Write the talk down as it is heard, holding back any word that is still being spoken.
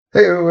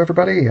Heyo,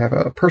 everybody! I have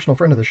a personal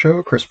friend of the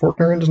show, Chris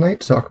Faulkner, in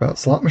tonight to talk about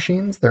slot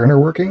machines, their inner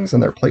workings,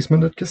 and their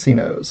placement at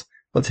casinos.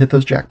 Let's hit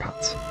those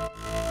jackpots.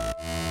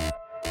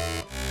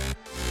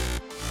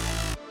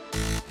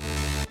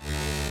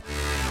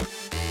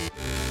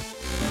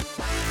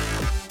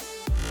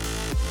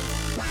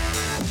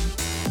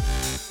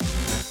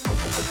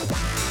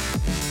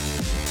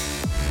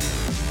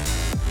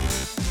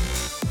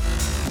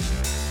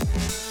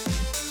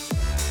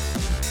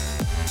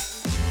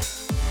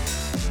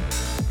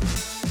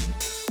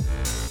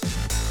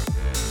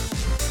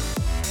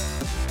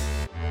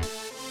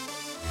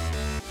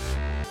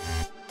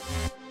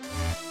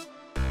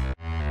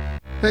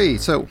 Hey,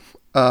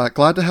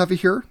 glad to have you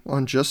here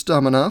on Just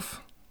Dumb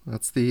Enough.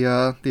 That's the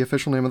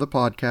official name of the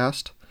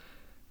podcast.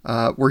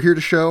 We're here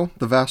to show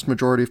the vast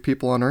majority of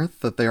people on Earth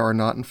that they are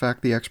not, in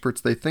fact, the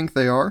experts they think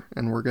they are,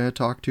 and we're going to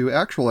talk to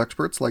actual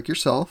experts like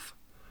yourself.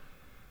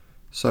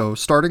 So,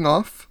 starting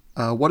off,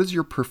 what is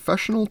your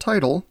professional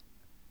title?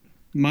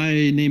 My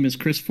name is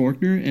Chris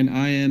Faulkner, and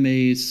I am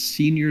a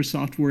senior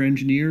software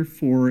engineer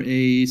for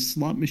a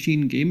slot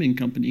machine gaming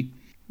company.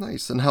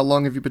 Nice, and how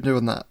long have you been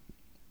doing that?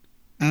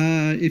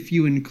 If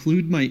you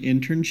include my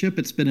internship,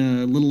 it's been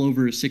a little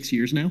over 6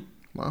 years now.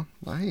 Wow,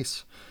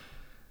 nice.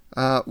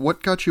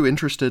 What got you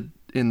interested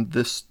in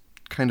this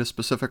kind of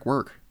specific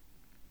work?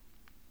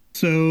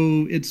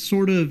 So it's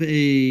sort of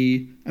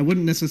I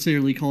wouldn't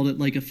necessarily call it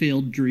like a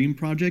failed dream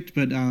project,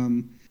 but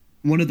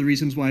one of the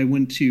reasons why I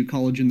went to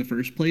college in the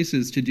first place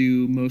is to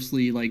do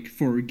mostly like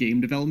for game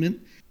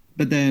development.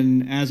 But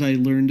then as I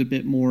learned a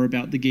bit more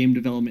about the game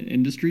development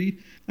industry,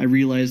 I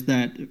realized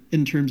that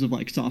in terms of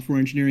like software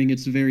engineering,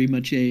 it's very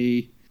much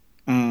a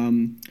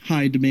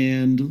high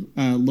demand,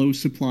 low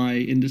supply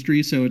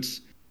industry. So it's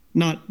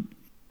not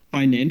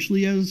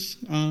financially as,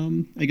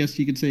 I guess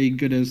you could say,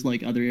 good as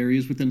like other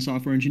areas within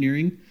software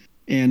engineering.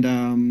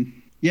 And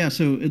yeah,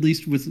 so at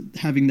least with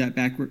having that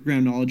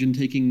background knowledge and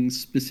taking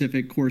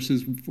specific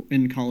courses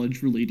in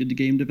college related to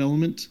game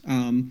development,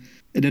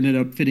 it ended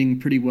up fitting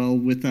pretty well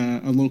with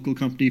a local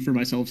company for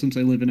myself since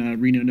I live in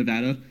Reno,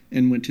 Nevada,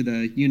 and went to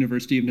the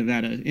University of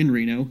Nevada in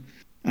Reno.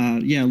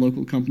 Yeah, a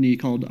local company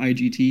called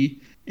IGT,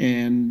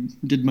 and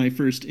did my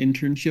first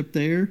internship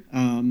there.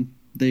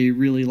 They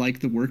really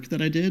liked the work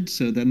that I did,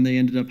 so then they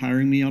ended up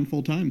hiring me on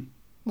full time.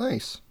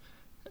 Nice.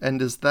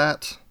 And is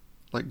that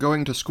like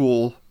going to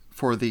school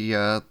for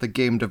the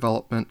game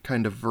development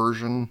kind of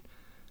version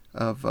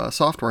of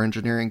software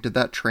engineering? Did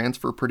that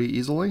transfer pretty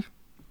easily?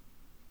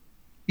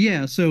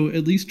 Yeah, so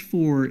at least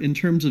for in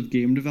terms of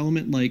game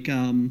development, like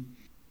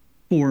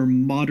for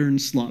modern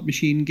slot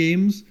machine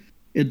games,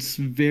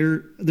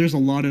 there's a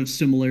lot of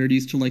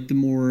similarities to like the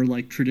more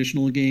like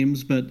traditional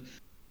games, but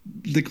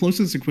the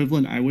closest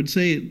equivalent I would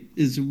say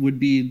would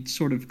be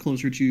sort of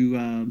closer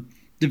to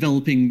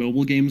developing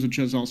mobile games, which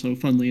is also,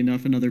 funnily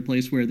enough, another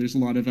place where there's a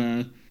lot of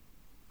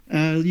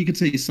you could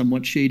say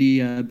somewhat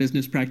shady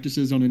business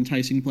practices on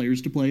enticing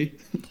players to play.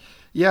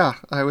 Yeah,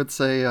 I would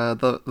say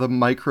the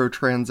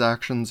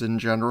microtransactions in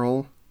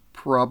general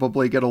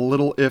probably get a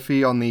little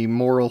iffy on the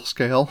moral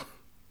scale.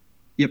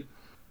 Yep.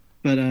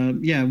 But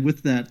yeah,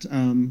 with that,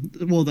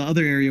 well, the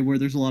other area where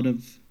there's a lot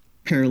of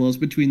parallels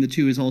between the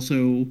two is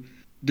also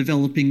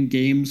developing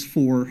games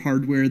for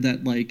hardware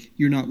that like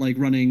you're not like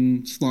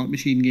running slot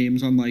machine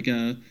games on like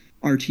a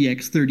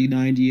RTX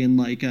 3090 and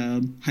like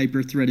a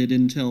hyper threaded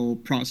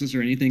Intel processor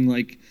or anything.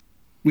 Like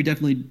we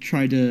definitely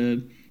try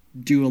to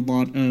do a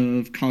lot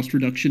of cost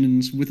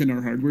reductions within our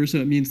hardware, so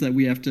it means that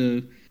we have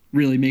to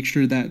really make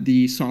sure that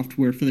the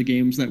software for the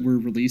games that we're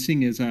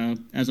releasing is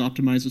as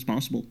optimized as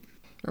possible.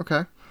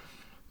 Okay.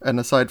 And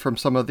aside from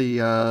some of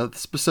the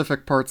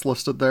specific parts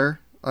listed there,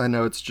 I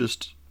know it's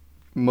just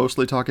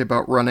mostly talking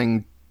about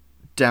running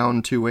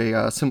down to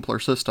a simpler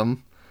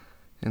system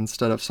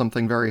instead of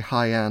something very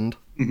high end.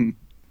 Mm-hmm.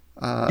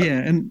 Yeah,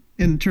 and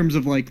in terms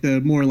of like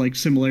the more like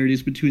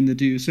similarities between the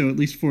two, so at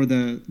least for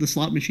the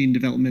slot machine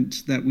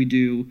development that we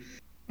do,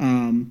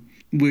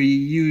 we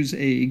use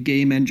a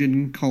game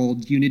engine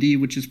called Unity,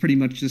 which is pretty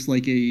much just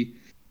like I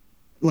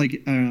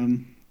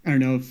don't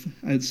know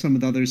if some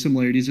of the other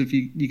similarities, if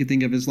you could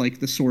think of as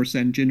like the Source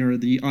engine or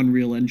the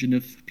Unreal Engine,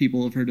 if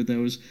people have heard of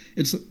those.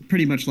 It's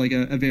pretty much like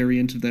a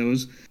variant of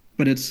those,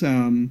 but it's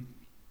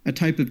a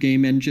type of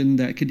game engine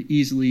that could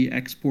easily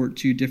export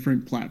to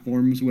different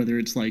platforms, whether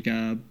it's like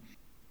a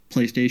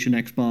PlayStation,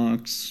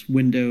 Xbox,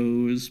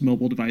 Windows,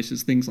 mobile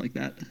devices, things like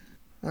that.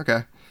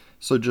 Okay.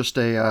 So just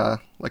a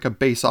like a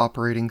base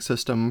operating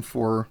system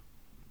for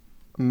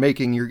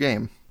making your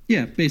game.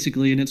 Yeah,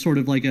 basically, and it's sort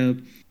of like a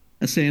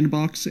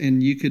sandbox,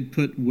 and you could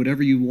put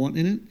whatever you want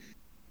in it.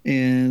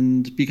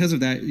 And because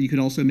of that, you could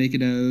also make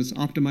it as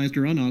optimized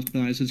or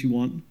unoptimized as you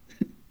want.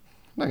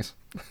 Nice.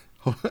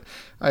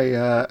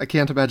 I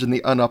can't imagine the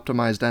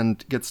unoptimized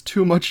end gets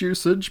too much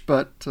usage,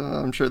 but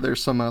I'm sure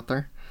there's some out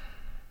there.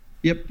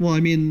 Yep. Well, I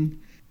mean,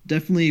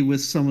 definitely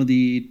with some of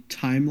the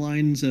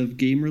timelines of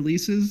game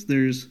releases,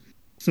 there's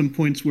some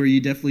points where you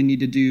definitely need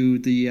to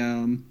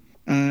do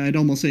I'd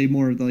almost say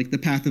more of like the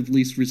path of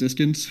least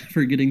resistance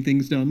for getting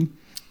things done.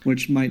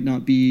 which might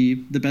not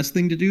be the best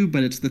thing to do,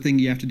 but it's the thing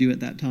you have to do at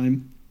that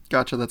time.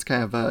 Gotcha. That's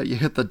kind of you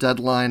hit the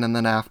deadline and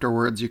then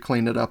afterwards you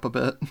clean it up a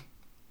bit.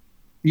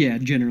 Yeah,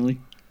 generally.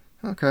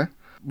 Okay.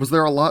 Was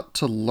there a lot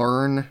to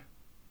learn,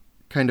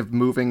 kind of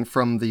moving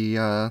from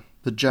the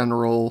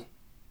general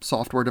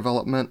software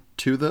development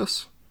to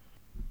this?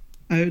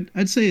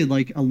 I'd say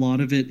like a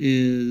lot of it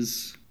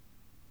is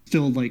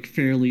still like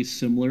fairly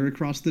similar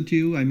across the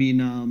two. I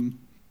mean,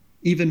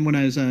 even when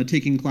I was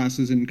taking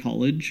classes in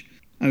college,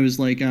 I was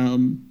like,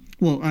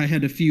 well, I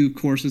had a few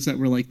courses that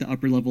were like the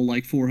upper level,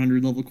 like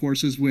 400 level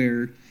courses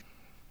where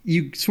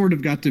you sort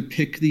of got to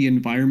pick the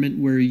environment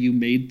where you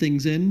made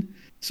things in.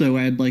 So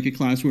I had like a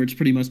class where it's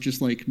pretty much just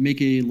like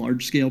make a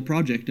large scale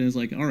project. And I was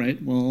like, all right,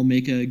 well, I'll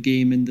make a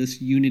game in this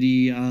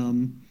Unity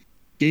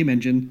game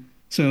engine.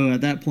 So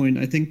at that point,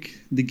 I think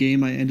the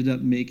game I ended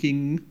up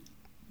making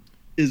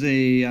is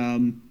a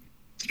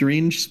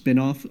strange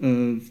spin-off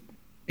of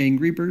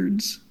Angry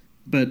Birds,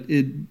 but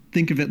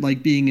think of it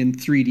like being in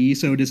 3D,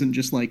 so it isn't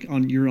just like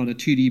you're on a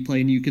 2D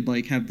plane. You could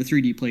like have the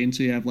 3D plane,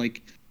 so you have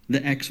like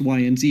the X, Y,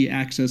 and Z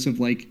axis of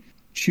like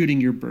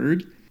shooting your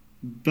bird.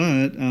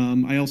 But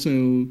I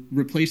also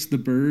replaced the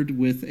bird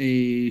with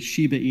a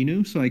Shiba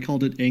Inu, so I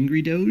called it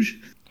Angry Doge.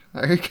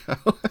 There you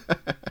go.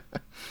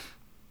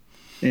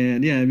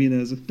 And yeah, I mean, that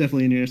was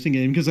definitely an interesting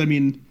game because, I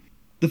mean,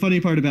 the funny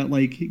part about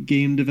like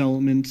game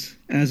development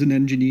as an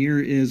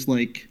engineer is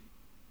like,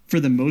 for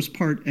the most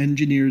part,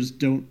 engineers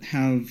don't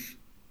have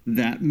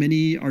that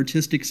many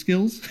artistic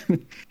skills.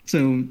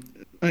 So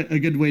a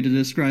good way to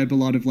describe a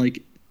lot of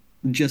like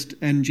just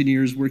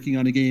engineers working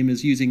on a game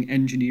is using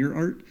engineer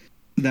art.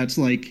 That's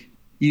like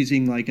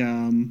using like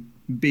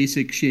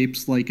basic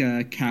shapes like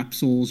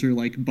capsules or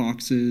like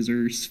boxes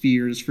or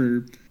spheres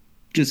for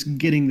just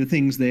getting the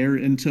things there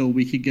until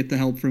we could get the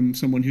help from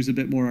someone who's a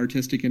bit more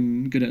artistic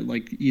and good at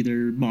like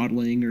either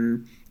modeling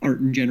or art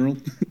in general.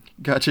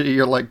 Gotcha.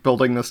 You're like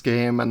building this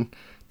game and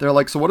they're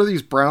like, so what are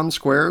these brown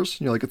squares?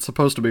 And you're like, it's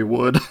supposed to be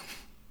wood.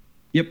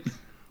 Yep.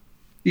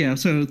 Yeah,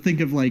 so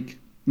think of like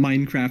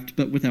Minecraft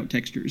but without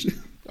textures.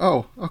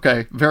 Oh,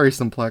 okay. Very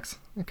simplex.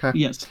 Okay.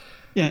 Yes.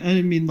 Yeah, and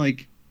I mean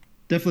like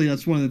definitely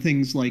that's one of the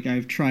things like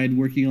I've tried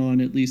working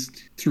on at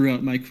least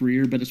throughout my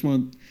career, but it's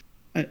one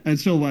I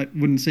still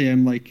wouldn't say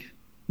I'm like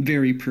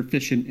very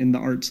proficient in the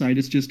art side.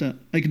 It's just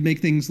I could make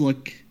things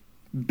look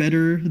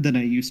better than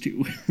I used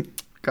to.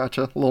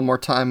 Gotcha. A little more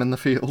time in the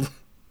field.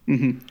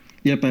 Mm-hmm.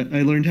 Yep,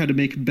 I learned how to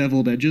make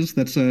beveled edges.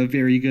 That's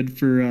very good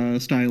for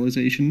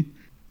stylization.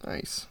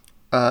 Nice.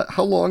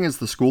 How long is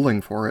the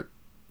schooling for it?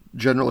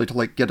 Generally to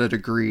like get a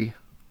degree.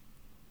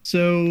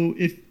 So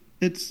if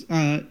it's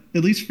at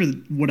least for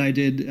what I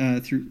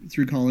did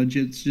through college,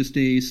 it's just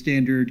a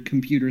standard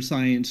computer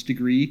science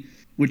degree,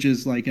 which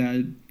is like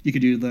you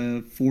could do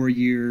the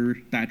 4-year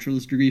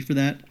bachelor's degree for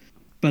that.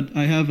 But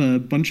I have a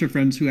bunch of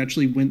friends who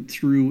actually went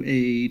through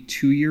a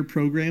 2-year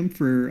program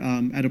for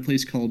at a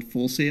place called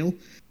Full Sail,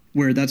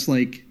 where that's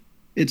like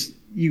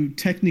you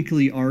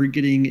technically are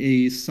getting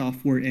a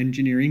software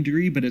engineering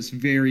degree, but it's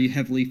very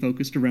heavily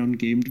focused around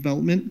game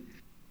development.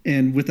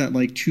 And with that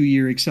like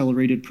 2-year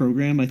accelerated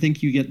program, I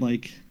think you get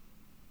like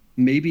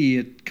maybe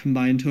a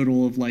combined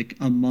total of like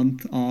a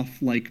month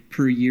off like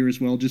per year as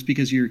well, just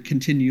because you're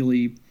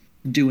continually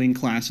doing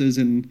classes.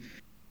 And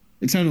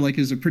it sounded like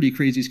it's a pretty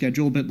crazy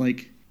schedule, but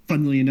like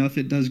funnily enough,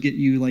 it does get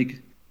you like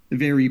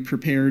very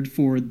prepared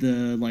for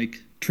the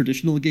like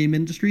traditional game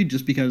industry,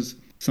 just because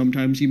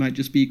sometimes you might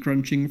just be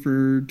crunching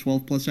for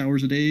 12 plus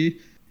hours a day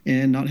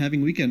and not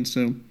having weekends.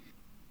 So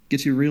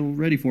gets you real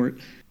ready for it.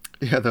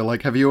 Yeah, they're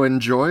like, have you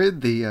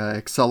enjoyed the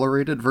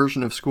accelerated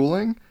version of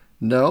schooling?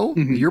 No?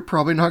 Mm-hmm. You're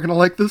probably not going to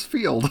like this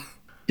field.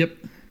 Yep.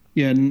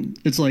 Yeah, and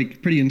it's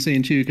like pretty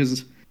insane too,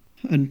 because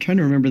I'm trying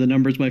to remember the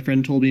numbers my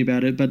friend told me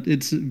about it, but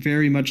it's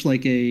very much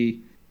like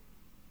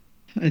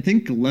I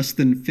think less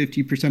than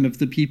 50% of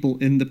the people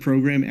in the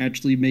program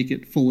actually make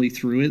it fully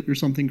through it or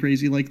something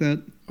crazy like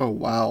that. Oh,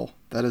 wow.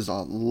 That is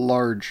a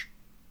large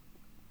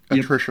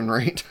attrition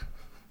rate.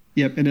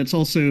 Yep, and it's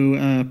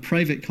also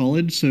private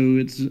college, so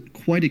it's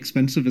quite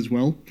expensive as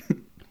well.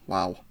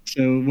 Wow.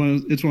 So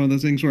it's one of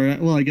those things where,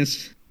 well, I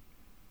guess,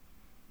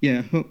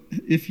 yeah,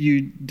 if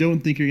you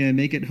don't think you're going to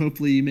make it,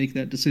 hopefully you make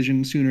that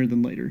decision sooner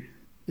than later.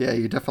 Yeah,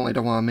 you definitely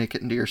don't want to make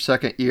it into your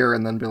second year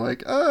and then be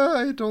like,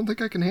 I don't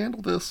think I can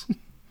handle this.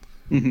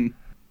 Mm-hmm.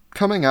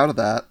 Coming out of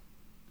that,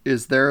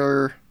 is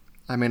there,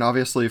 I mean,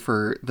 obviously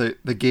for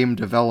the game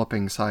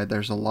developing side,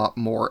 there's a lot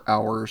more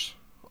hours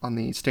on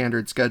the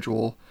standard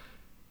schedule.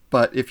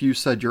 But if you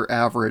said your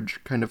average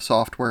kind of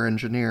software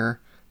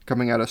engineer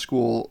coming out of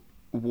school,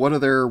 what do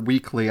their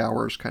weekly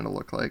hours kind of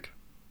look like?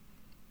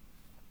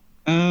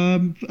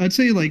 I'd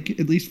say like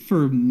at least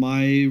for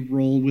my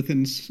role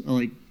within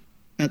like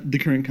at the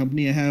current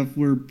company I have,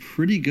 we're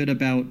pretty good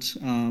about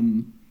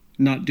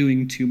not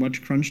doing too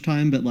much crunch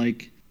time, but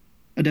like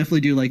I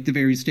definitely do like the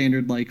very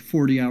standard like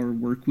 40-hour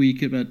work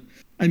week. But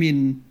I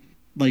mean,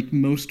 like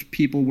most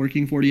people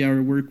working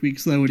 40-hour work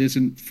weeks, though, it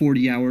isn't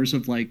 40 hours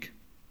of like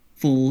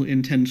full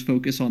intense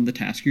focus on the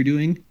task you're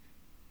doing.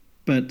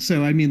 But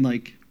so I mean,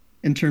 like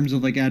in terms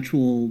of like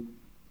actual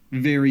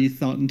very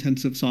thought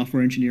intensive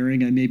software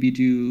engineering, I maybe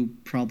do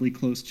probably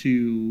close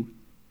to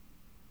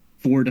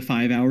 4 to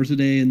 5 hours a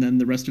day, and then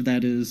the rest of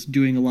that is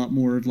doing a lot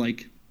more of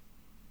like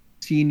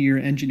senior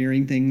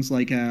engineering things,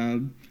 like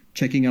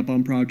checking up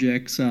on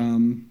projects,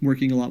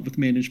 working a lot with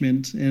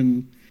management,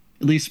 and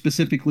at least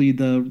specifically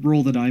the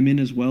role that I'm in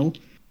as well.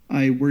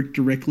 I work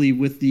directly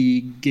with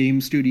the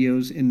game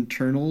studios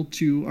internal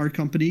to our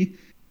company,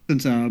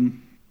 since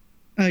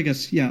I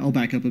guess, yeah, I'll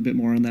back up a bit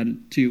more on that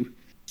too.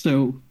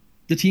 So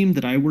the team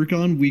that I work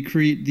on, we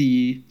create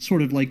the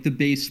sort of like the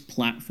base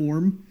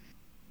platform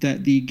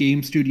that the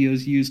game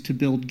studios use to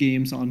build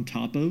games on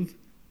top of.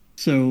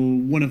 So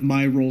one of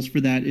my roles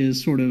for that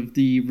is sort of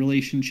the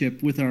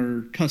relationship with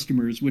our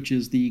customers, which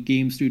is the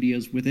game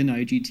studios within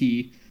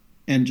IGT,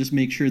 and just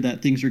make sure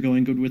that things are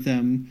going good with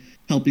them,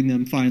 helping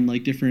them find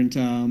like different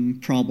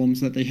problems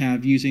that they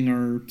have using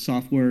our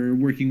software,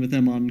 working with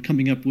them on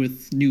coming up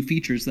with new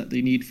features that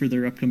they need for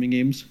their upcoming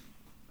games.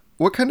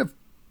 What kind of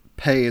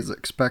pay is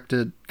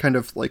expected, kind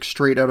of like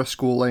straight out of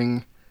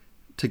schooling,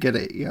 to get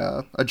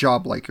a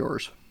job like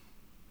yours?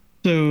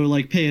 So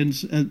like pay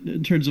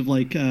in terms of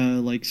like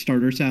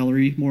starter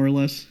salary, more or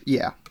less.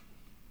 Yeah.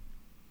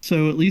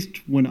 So at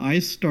least when I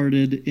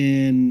started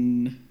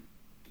in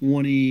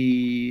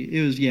 20,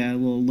 a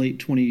little late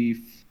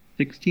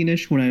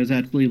 2016ish, when I was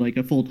actually like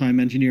a full-time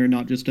engineer,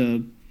 not just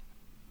a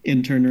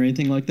intern or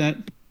anything like that.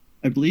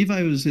 I believe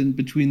I was in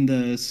between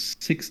the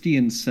 60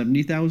 and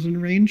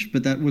 70,000 range,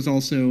 but that was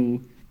also,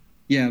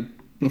 yeah,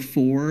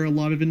 before a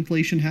lot of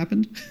inflation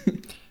happened.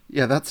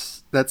 Yeah,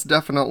 that's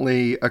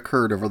definitely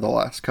occurred over the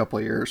last couple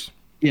of years.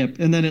 Yep,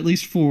 and then at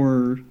least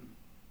for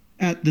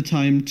at the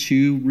time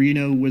too,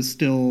 Reno was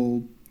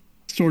still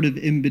sort of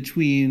in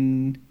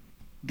between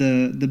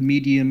the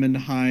medium and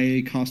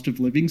high cost of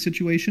living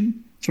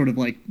situation, sort of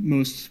like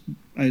most,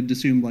 I'd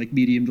assume, like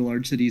medium to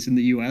large cities in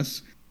the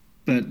US.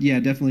 But yeah,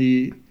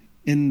 definitely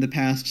in the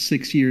past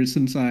 6 years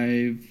since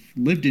I've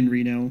lived in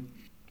Reno,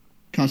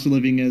 cost of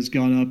living has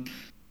gone up.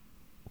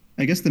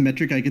 I guess the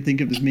metric I could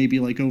think of is maybe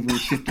like over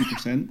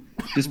 50%,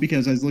 just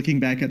because I was looking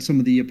back at some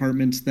of the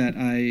apartments that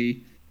I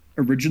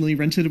originally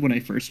rented when I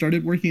first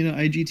started working at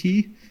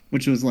IGT,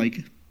 which was like,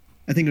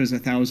 I think it was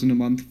 $1,000 a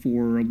month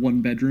for a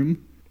 1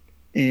 bedroom.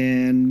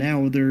 And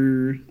now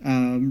they're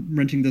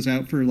renting those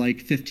out for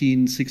like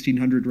 1,500,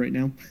 1,600 right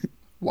now.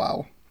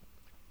 Wow.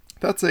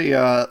 That's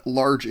a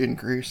large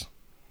increase.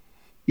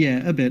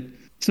 Yeah, a bit.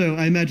 So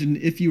I imagine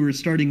if you were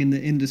starting in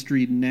the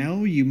industry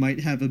now, you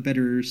might have a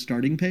better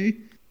starting pay,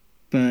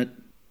 but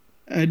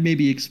I'd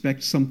maybe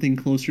expect something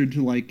closer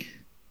to like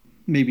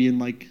maybe in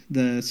like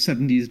the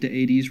 70s to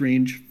 80s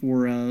range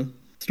for a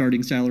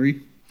starting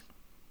salary.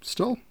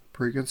 Still,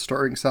 pretty good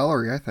starting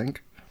salary, I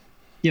think.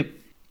 Yep.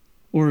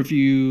 Or if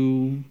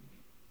you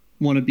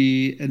want to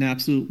be an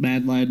absolute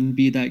mad lad and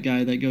be that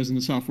guy that goes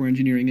into software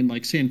engineering in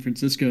like San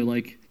Francisco,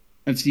 like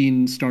I've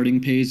seen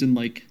starting pays in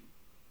like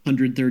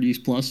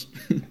 130s plus.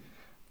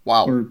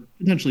 Wow. Or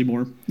potentially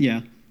more.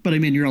 Yeah. But I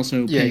mean, you're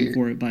also paying you're,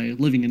 for it by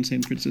living in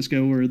San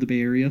Francisco or the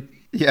Bay Area.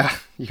 yeah,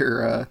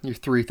 your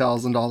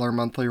 $3,000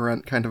 monthly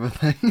rent kind of a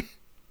thing.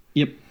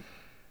 Yep.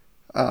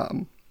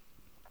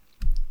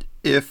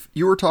 If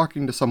you were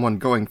talking to someone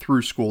going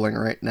through schooling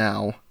right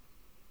now,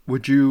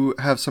 would you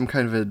have some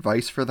kind of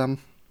advice for them?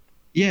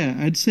 Yeah,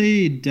 I'd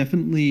say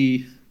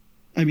definitely.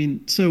 I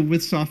mean, so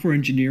with software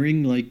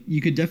engineering, like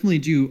you could definitely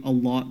do a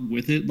lot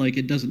with it. Like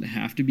it doesn't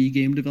have to be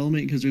game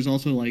development because there's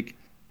also like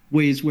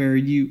ways where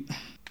you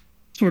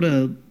sort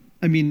of,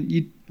 I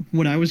mean,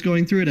 when I was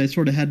going through it, I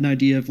sort of had an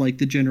idea of like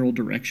the general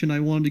direction I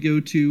wanted to go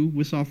to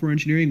with software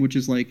engineering, which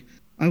is like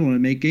I want to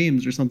make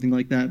games or something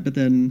like that. But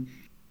then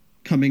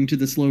coming to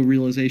the slow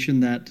realization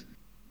that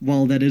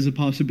while that is a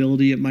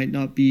possibility, it might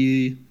not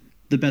be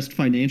the best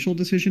financial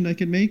decision I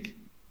could make.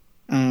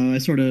 I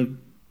sort of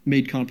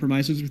made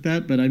compromises with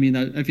that, but I mean,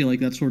 I feel like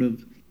that's sort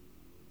of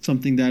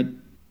something that,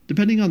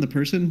 depending on the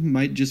person,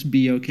 might just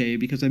be okay.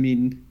 Because I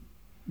mean,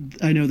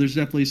 I know there's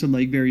definitely some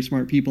like very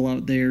smart people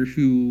out there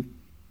who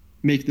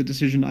make the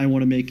decision, I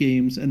want to make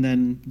games, and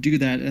then do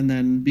that, and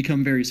then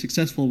become very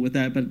successful with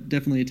that. But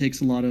definitely, it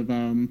takes a lot of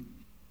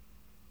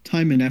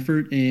time and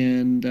effort,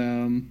 and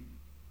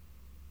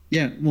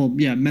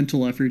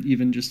mental effort,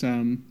 even just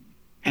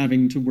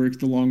having to work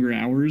the longer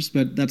hours.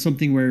 But that's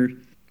something where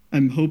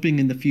I'm hoping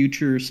in the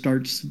future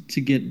starts to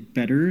get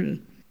better,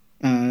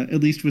 at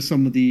least with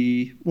some of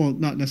the, well,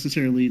 not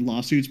necessarily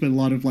lawsuits, but a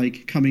lot of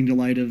like coming to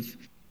light of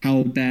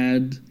how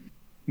bad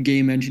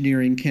game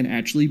engineering can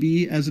actually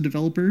be as a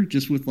developer,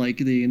 just with like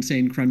the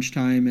insane crunch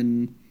time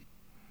and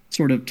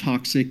sort of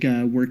toxic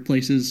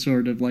workplaces,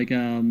 sort of like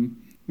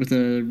with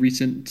a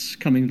recent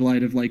coming to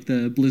light of like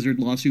the Blizzard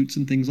lawsuits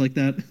and things like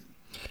that.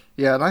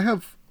 Yeah, and I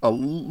have a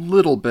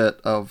little bit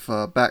of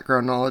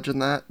background knowledge in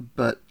that,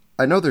 but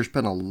I know there's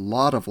been a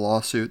lot of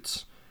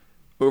lawsuits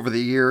over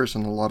the years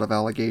and a lot of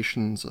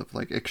allegations of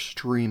like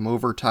extreme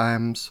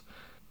overtimes.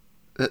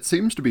 That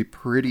seems to be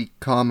pretty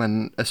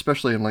common,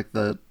 especially in like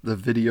the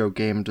video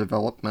game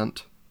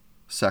development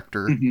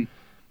sector. Mm-hmm.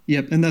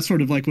 Yep, and that's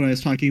sort of like what I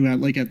was talking about,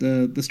 like at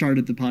the start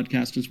of the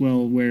podcast as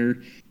well, where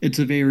it's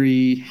a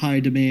very high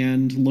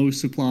demand, low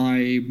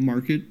supply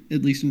market,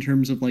 at least in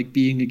terms of like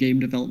being a game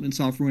development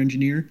software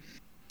engineer.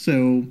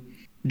 So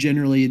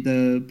generally,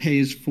 the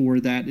pays for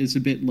that is a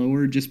bit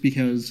lower, just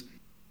because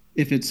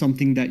if it's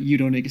something that you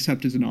don't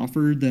accept as an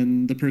offer,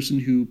 then the person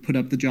who put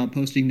up the job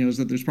posting knows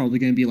that there's probably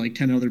going to be like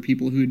 10 other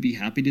people who would be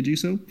happy to do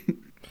so.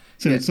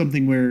 So Yeah. it's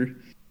something where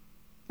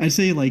I'd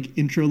say like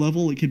intro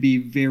level, it could be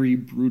very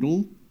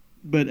brutal,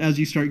 but as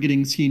you start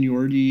getting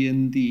seniority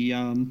in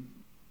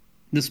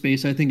the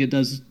space, I think it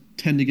does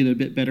tend to get a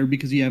bit better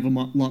because you have a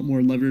lot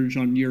more leverage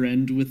on your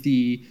end with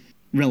the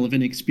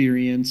relevant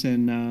experience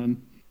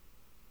and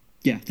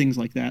yeah, things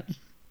like that.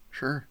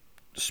 Sure.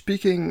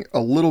 Speaking a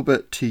little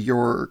bit to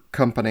your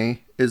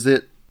company, is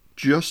it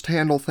just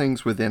handle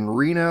things within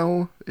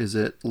Reno? Is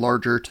it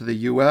larger to the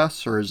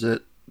US, or is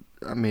it,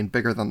 I mean,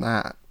 bigger than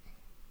that?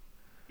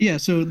 Yeah,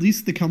 so at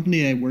least the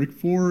company I work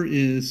for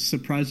is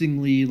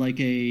surprisingly like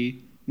a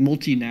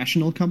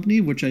multinational company,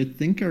 which I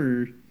think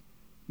our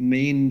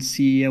main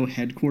CEO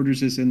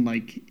headquarters is in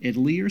like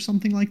Italy or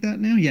something like that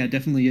now. Yeah,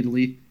 definitely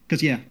Italy.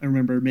 Because yeah, I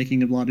remember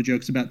making a lot of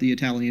jokes about the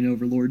Italian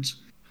overlords,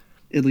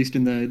 at least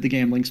in the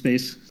gambling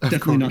space. Of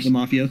Definitely not the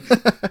course.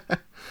 mafia.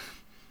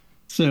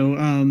 So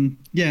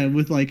yeah,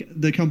 with like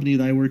the company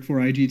that I work for,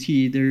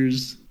 IGT,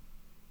 there's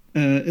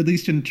at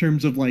least in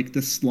terms of like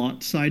the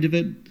slot side of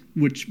it,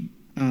 which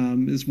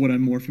is what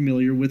I'm more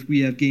familiar with. We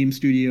have game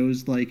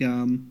studios like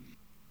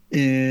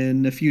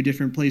in a few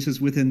different places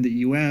within the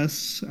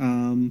U.S.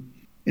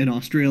 In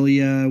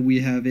Australia, we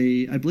have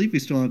I believe we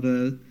still have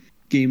a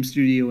game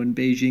studio in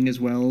Beijing as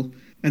well,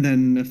 and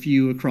then a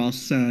few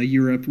across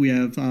Europe. We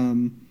have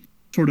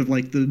sort of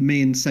like the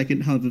main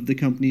second hub of the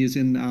company is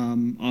in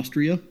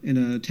Austria, in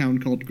a town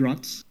called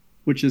Graz,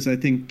 which is I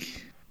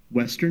think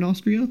Western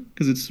Austria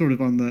because it's sort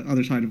of on the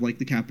other side of like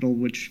the capital,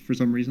 which for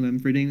some reason I'm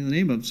forgetting the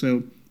name of.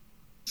 So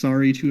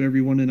sorry to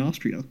everyone in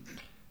Austria.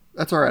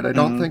 That's all right. I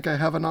don't Uh, think I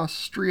have an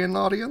Austrian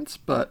audience,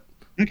 but,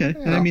 okay,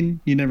 you I know, mean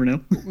you never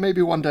know.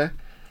 maybe one day.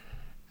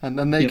 And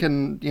then they Yep,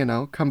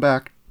 can, come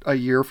back a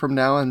year from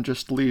now and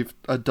just leave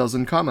a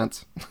dozen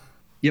comments.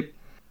 yep,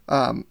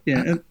 Um,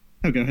 yeah.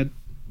 Oh, go ahead.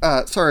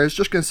 sorry, I was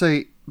just going to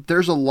say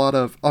there's a lot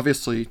of,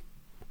 obviously,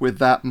 with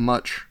that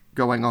much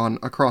going on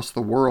across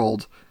the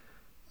world,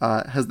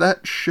 has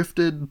that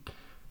shifted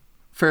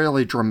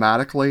fairly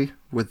dramatically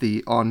with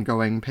the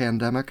ongoing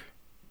pandemic?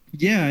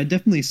 Yeah, I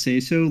definitely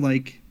say so.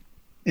 Like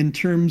in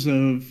terms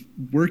of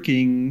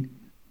working,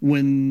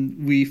 when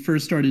we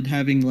first started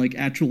having like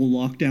actual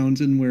lockdowns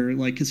and where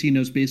like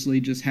casinos basically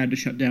just had to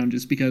shut down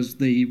just because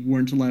they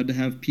weren't allowed to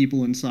have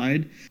people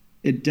inside,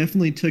 it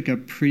definitely took a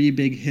pretty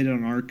big hit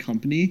on our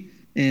company.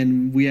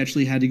 And we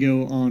actually had to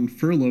go on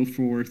furlough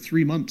for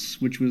 3 months,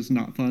 which was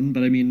not fun.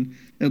 But I mean,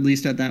 at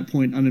least at that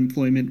point,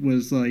 unemployment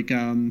was like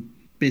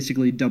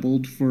basically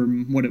doubled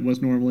from what it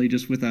was normally,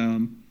 just with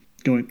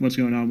going what's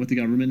going on with the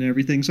government and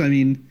everything. So I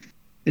mean,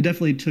 it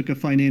definitely took a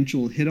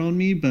financial hit on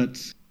me, but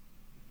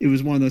it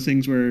was one of those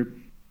things where,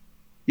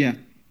 yeah,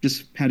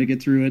 just had to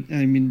get through it.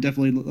 I mean,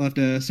 definitely left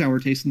a sour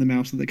taste in the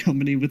mouth of the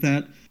company with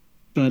that.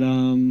 But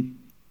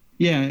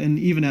yeah, and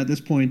even at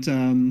this point,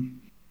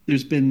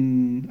 there's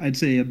been, I'd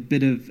say, a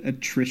bit of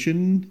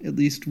attrition, at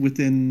least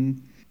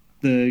within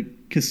the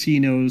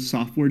casino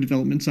software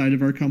development side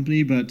of our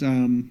company. But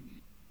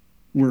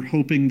we're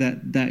hoping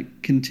that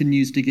that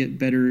continues to get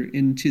better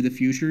into the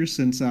future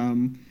since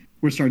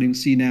we're starting to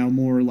see now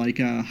more like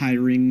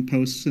hiring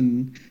posts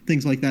and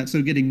things like that.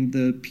 So getting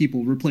the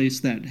people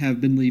replaced that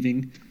have been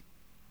leaving.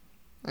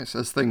 I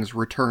as things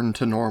return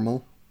to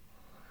normal.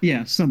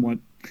 Yeah, somewhat.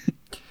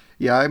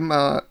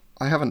 Yeah,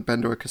 I haven't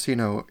been to a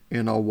casino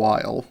in a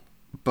while,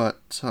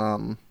 but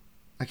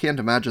I can't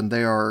imagine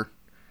they are,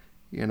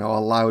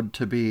 allowed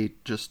to be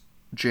just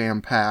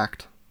jam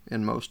packed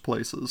in most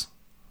places.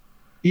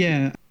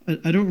 Yeah,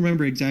 I don't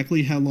remember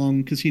exactly how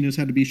long casinos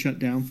had to be shut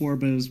down for,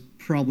 but it was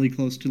probably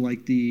close to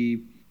like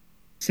the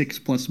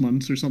 6+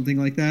 months or something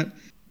like that.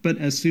 But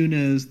as soon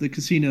as the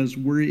casinos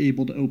were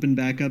able to open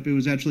back up, it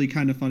was actually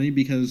kind of funny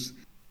because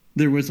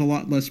there was a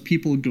lot less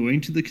people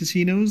going to the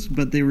casinos,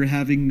 but they were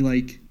having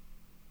like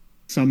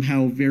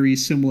somehow very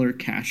similar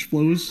cash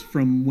flows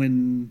from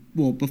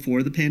well,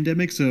 before the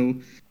pandemic. So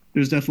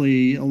there's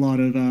definitely a lot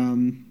of,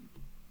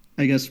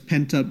 I guess,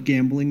 pent up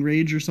gambling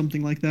rage or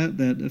something like that,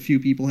 that a few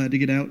people had to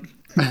get out.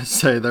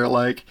 Say they're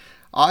like,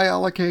 I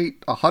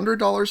allocate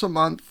 $100 a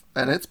month,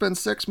 and it's been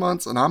 6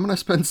 months, and I'm gonna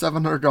spend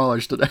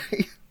 $700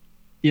 today.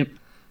 Yep.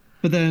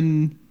 But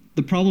then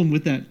the problem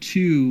with that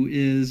too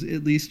is,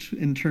 at least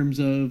in terms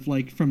of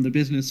like from the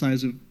business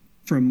side of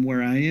from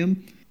where I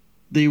am,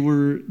 they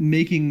were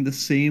making the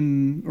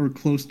same or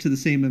close to the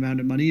same amount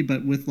of money,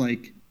 but with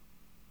like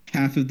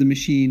half of the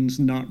machines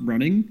not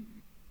running.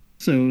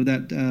 So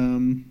that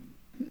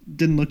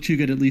didn't look too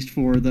good, at least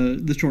for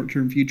the short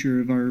term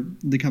future of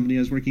the company I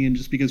was working in,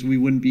 just because we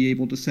wouldn't be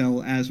able to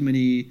sell as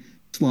many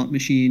slot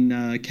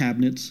machine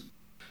cabinets.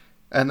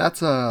 And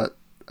that's an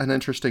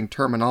interesting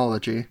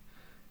terminology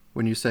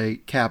when you say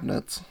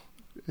cabinets.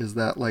 Is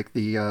that like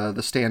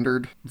the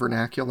standard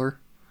vernacular?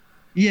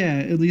 Yeah,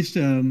 at least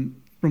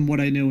from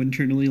what I know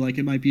internally, like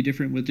it might be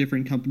different with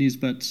different companies,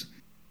 but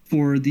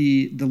for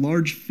the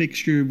large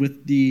fixture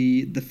with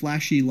the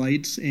flashy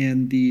lights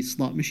and the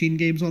slot machine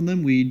games on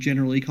them, we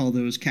generally call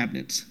those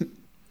cabinets.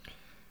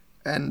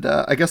 And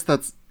I guess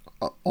that's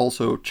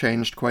also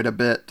changed quite a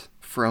bit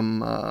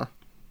from I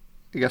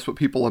guess what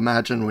people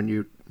imagine when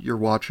you're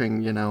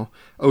watching,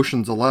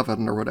 Ocean's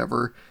 11 or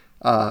whatever.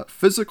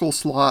 Physical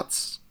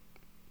slots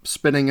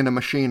spinning in a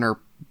machine are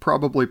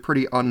probably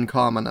pretty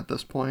uncommon at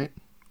this point.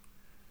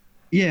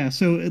 Yeah,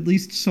 so at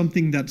least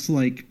something that's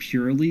like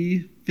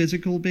purely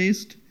physical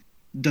based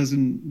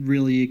doesn't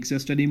really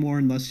exist anymore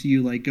unless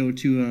you like go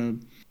to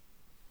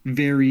a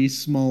very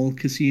small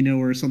casino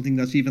or something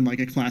that's even like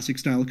a classic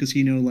style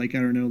casino, like I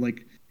don't know,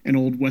 like an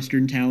old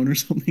western town or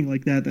something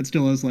like that that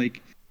still has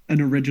like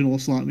an original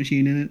slot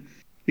machine in it.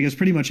 Because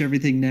pretty much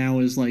everything now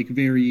is like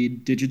very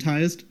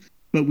digitized,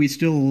 but we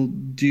still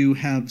do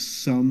have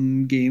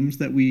some games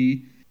that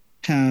we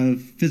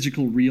have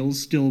physical reels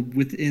still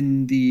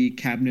within the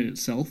cabinet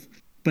itself,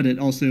 but it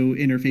also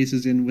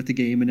interfaces in with the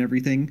game and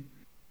everything.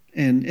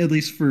 And at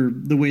least for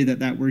the way that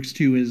that works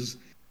too is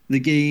the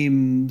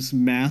game's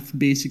math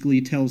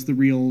basically tells the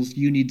reels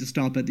you need to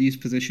stop at these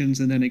positions,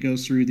 and then it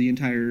goes through the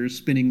entire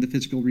spinning the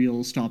physical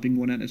reels, stopping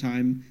one at a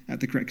time at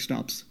the correct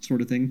stops,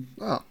 sort of thing.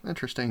 Oh,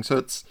 interesting. So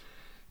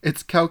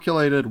it's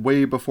calculated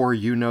way before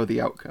you know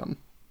the outcome.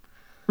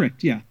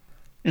 Correct, yeah.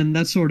 And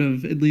that's sort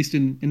of, at least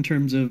in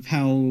terms of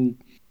how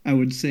I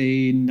would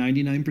say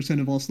 99%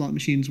 of all slot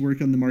machines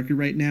work on the market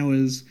right now,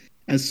 is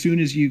as soon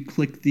as you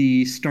click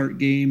the start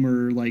game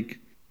or like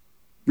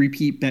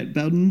repeat bet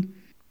button,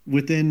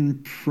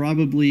 within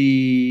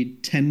probably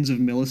tens of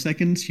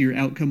milliseconds, your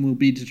outcome will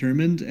be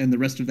determined, and the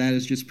rest of that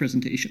is just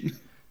presentation.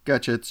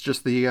 Gotcha. It's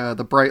just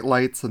the bright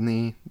lights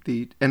and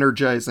the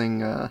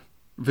energizing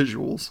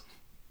visuals.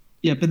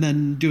 Yep, and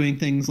then doing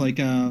things like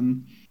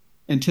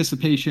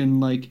anticipation,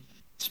 like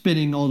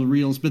spinning all the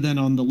reels, but then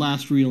on the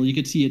last reel, you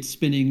could see it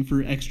spinning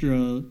for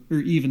extra or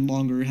even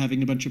longer,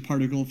 having a bunch of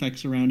particle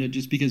effects around it,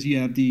 just because you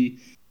have the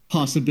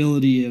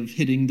possibility of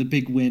hitting the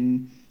big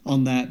win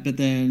on that. But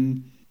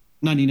then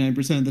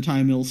 99% of the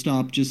time, it'll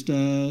stop just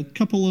a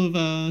couple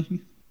of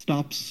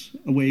stops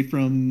away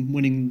from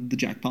winning the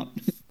jackpot.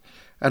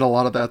 And a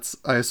lot of that's,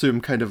 I assume,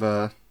 kind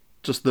of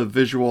just the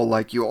visual,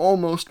 like you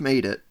almost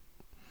made it.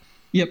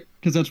 Yep,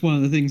 because that's one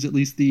of the things at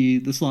least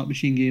the slot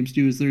machine games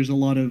do, is there's a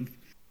lot of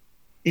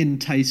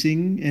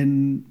enticing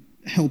and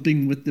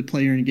helping with the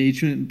player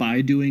engagement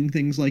by doing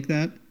things like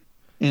that.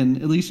 And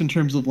at least in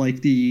terms of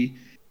like the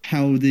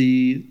how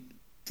the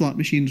slot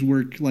machines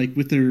work, like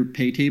with their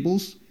pay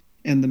tables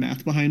and the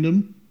math behind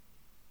them,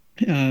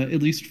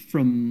 at least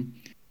from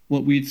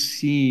what we've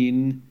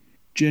seen,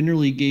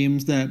 generally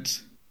games that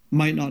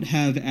might not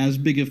have as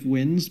big of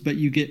wins, but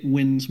you get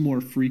wins more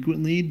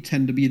frequently,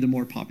 tend to be the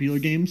more popular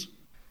games.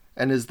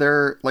 And is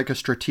there like a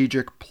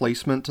strategic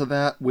placement to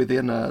that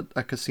within a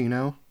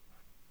casino?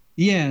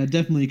 Yeah,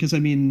 definitely. Because I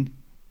mean,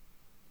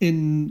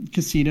 in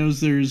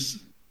casinos,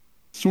 there's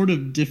sort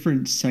of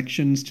different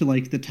sections to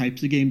like the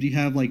types of games you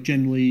have. Like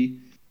generally,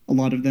 a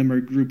lot of them are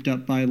grouped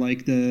up by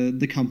like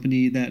the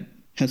company that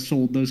has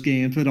sold those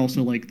games, but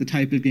also like the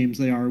type of games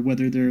they are,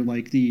 whether they're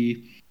like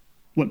the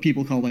what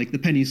people call like the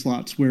penny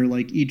slots, where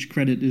like each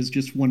credit is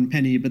just 1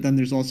 penny, but then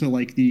there's also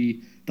like the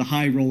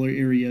high roller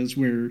areas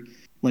where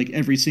like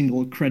every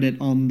single credit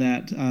on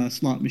that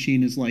slot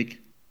machine is like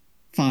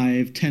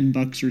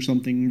 $5-10 or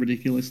something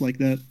ridiculous like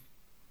that.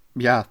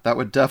 Yeah, that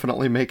would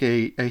definitely make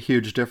a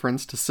huge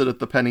difference to sit at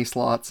the penny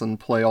slots and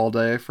play all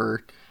day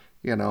for,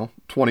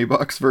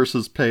 $20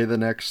 versus pay the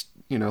next,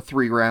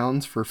 3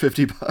 rounds for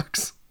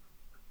 $50.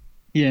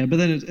 Yeah, but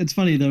then it's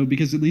funny though,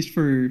 because at least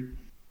for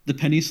the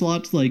penny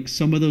slots, like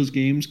some of those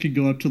games could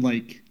go up to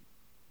like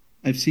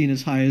I've seen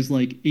as high as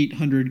like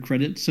 800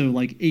 credits, so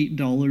like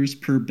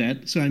 $8 per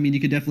bet. So I mean, you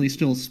could definitely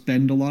still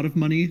spend a lot of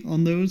money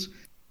on those.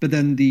 But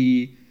then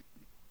the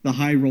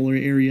high roller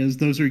areas,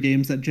 those are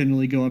games that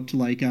generally go up to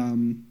like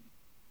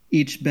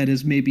each bet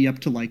is maybe up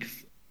to like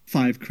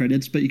 5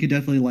 credits, but you could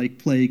definitely like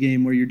play a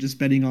game where you're just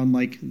betting on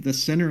like the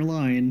center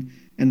line,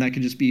 and that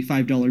could just be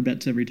 $5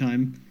 bets every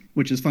time,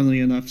 which is funnily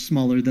enough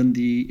smaller than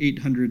the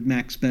 800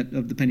 max bet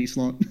of the penny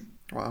slot.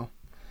 Wow.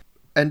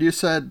 And you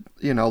said,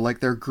 like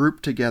they're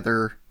grouped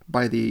together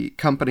by the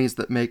companies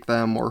that make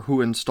them or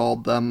who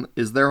installed them.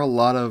 Is there a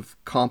lot of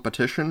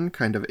competition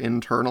kind of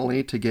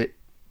internally to get,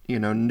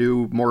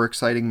 new, more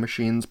exciting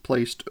machines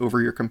placed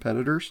over your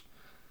competitors?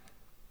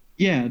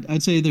 Yeah,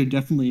 I'd say there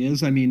definitely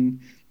is. I mean,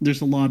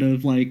 there's a lot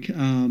of like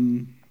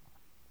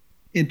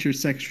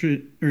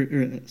intersection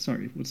or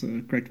sorry, what's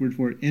the correct word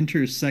for it?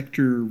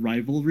 Intersector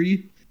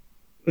rivalry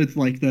with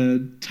like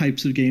the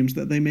types of games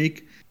that they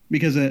make.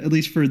 Because at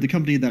least for the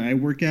company that I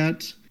work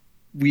at,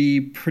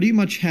 we pretty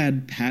much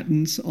had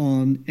patents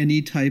on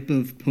any type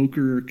of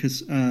poker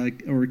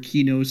or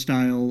Keno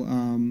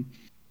style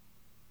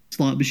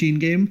slot machine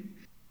game.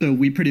 So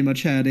we pretty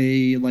much had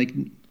a like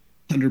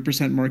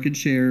 100% market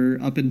share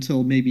up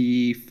until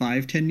maybe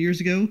 5-10 years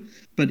ago.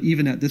 But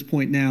even at this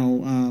point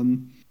now,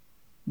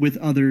 with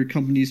other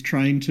companies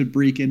trying to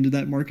break into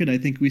that market, I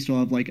think we still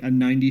have like a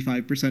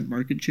 95%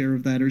 market share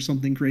of that or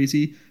something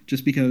crazy,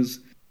 just because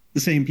the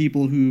same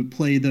people who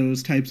play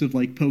those types of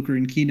like poker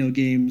and Keno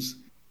games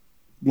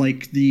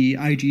like the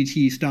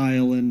IGT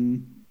style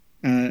and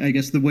I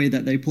guess the way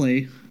that they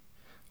play.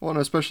 Well, and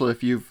especially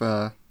if you've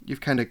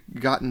kind of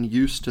gotten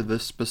used to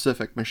this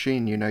specific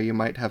machine, you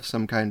might have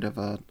some kind of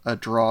a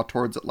draw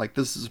towards it, like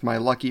this is my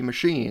lucky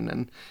machine,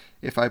 and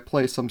if I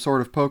play some sort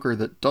of poker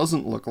that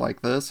doesn't look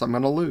like this, I'm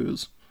gonna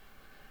lose.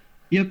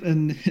 Yep,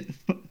 and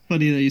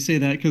funny that you say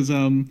that because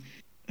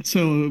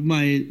so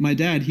my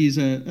dad, he's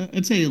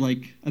I'd say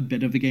like a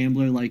bit of a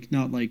gambler, like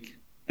not like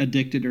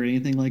addicted or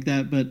anything like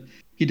that, but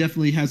he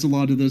definitely has a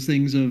lot of those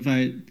things of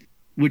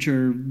which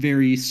are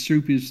very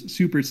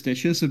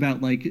superstitious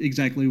about like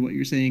exactly what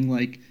you're saying,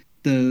 like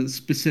the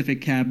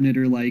specific cabinet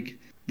or like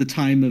the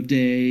time of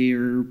day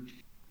or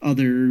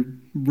other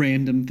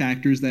random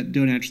factors that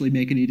don't actually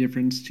make any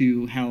difference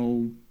to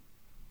how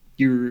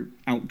your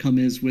outcome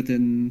is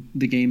within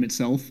the game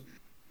itself.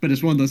 But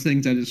it's one of those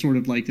things that is sort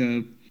of like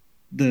the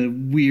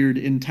weird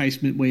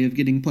enticement way of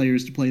getting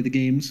players to play the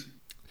games.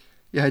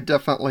 Yeah, I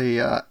definitely,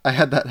 I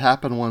had that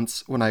happen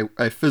once when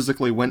I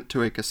physically went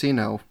to a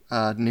casino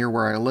near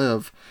where I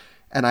live,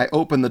 and I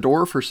opened the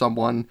door for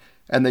someone,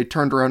 and they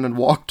turned around and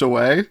walked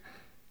away,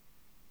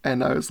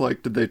 and I was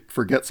like, did they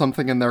forget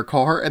something in their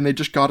car? And they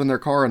just got in their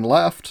car and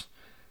left.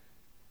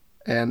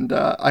 And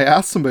I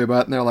asked somebody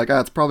about it, and they're like,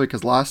 it's probably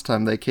because last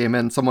time they came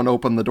in, someone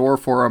opened the door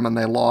for them, and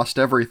they lost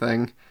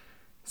everything.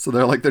 So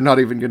they're like, they're not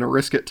even going to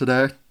risk it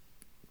today.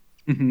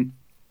 Mm-hmm.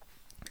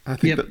 I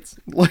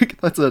think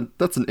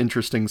that's an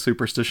interesting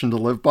superstition to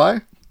live by.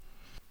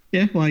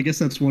 Yeah, well, I guess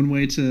that's one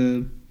way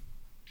to.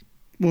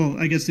 Well,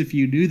 I guess if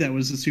you knew that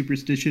was a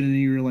superstition and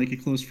you were like a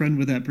close friend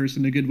with that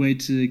person, a good way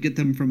to get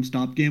them from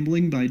stop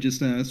gambling by just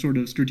sort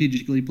of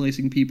strategically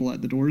placing people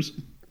at the doors.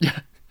 Yeah.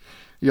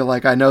 You're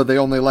like, I know they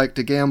only like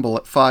to gamble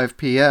at 5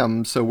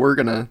 p.m., so we're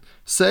going to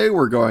say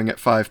we're going at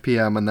 5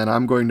 p.m., and then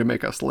I'm going to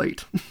make us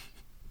late.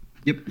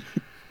 Yep.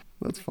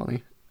 That's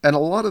funny. And a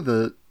lot of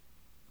the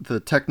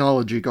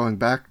technology going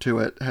back to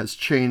it has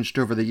changed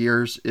over the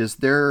years. Is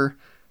there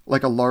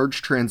like a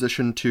large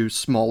transition to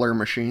smaller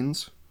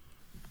machines?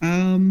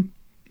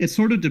 It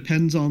sort of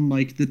depends on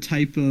like the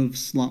type of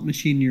slot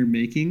machine you're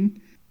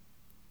making.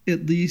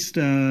 At least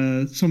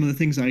some of the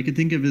things I could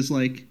think of is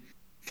like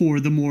for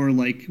the more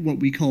like what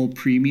we call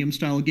premium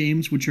style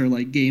games, which are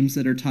like games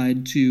that are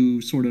tied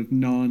to sort of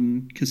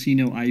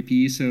non-casino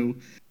IP. So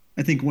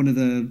I think one of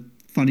the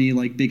funny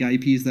like big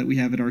IPs that we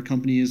have at our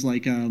company is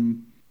like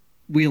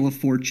Wheel of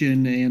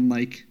Fortune and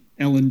like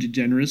Ellen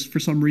DeGeneres for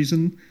some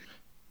reason.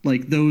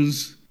 Like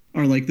those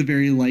are like the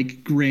very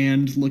like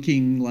grand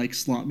looking like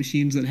slot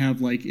machines that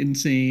have like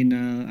insane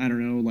I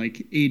don't know,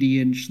 like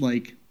 80-inch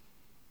like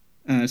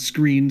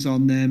screens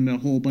on them, a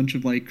whole bunch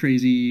of like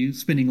crazy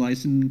spinning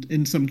lights, and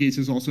in some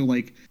cases also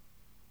like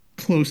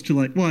close to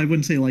like, well, I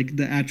wouldn't say like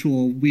the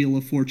actual Wheel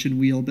of Fortune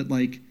wheel, but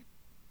like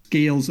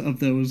scales of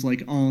those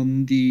like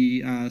on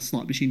the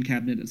slot machine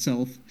cabinet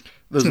itself.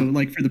 So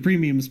like for the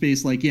premium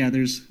space, like yeah,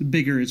 there's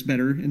bigger is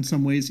better in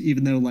some ways,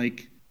 even though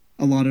like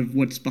a lot of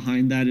what's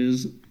behind that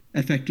is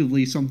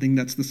effectively something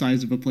that's the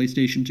size of a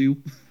PlayStation 2.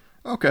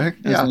 Okay,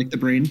 as yeah. like the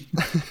brain.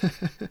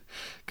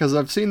 Because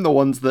I've seen the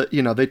ones that,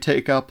 they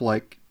take up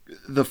like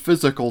the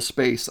physical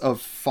space of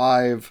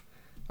 5,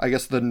 I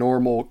guess the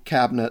normal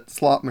cabinet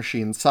slot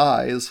machine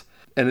size,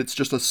 and it's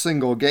just a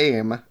single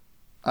game.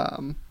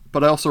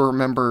 But I also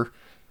remember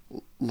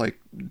like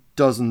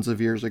dozens of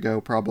years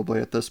ago,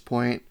 probably at this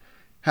point,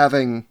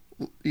 having,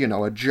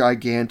 a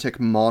gigantic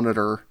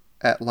monitor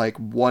at like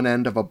one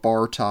end of a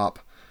bar top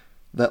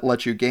that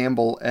lets you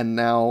gamble, and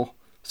now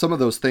some of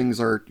those things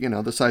are,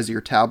 the size of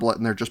your tablet,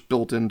 and they're just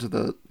built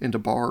into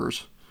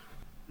bars.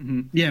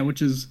 Mm-hmm. Yeah,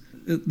 which is,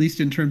 at least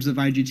in terms of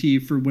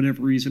IGT, for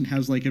whatever reason,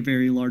 has like a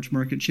very large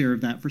market share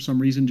of that for some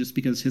reason, just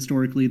because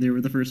historically they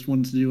were the first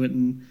ones to do it,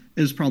 and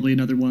it was probably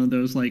another one of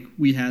those, like,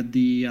 we had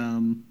the,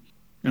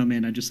 oh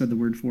man, I just said the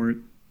word for it,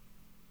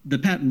 the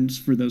patents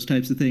for those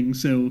types of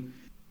things, so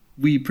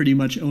we pretty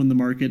much own the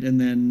market,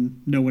 and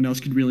then no one else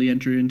could really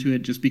enter into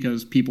it just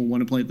because people want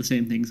to play the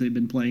same things they've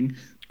been playing.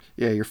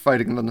 Yeah, you're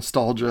fighting the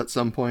nostalgia at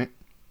some point.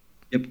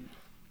 Yep.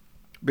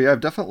 But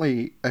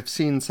yeah, I've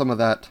seen some of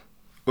that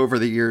over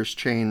the years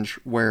change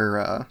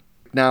where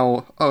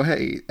now, oh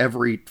hey,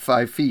 every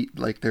 5 feet,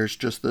 like there's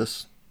just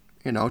this,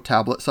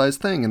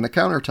 tablet-sized thing in the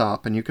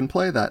countertop, and you can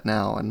play that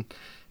now. And,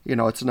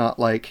 it's not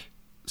like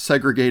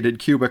segregated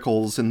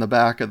cubicles in the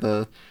back of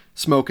the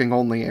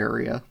smoking-only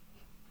area.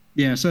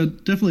 Yeah, so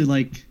definitely,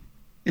 like,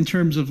 in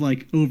terms of,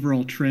 like,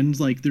 overall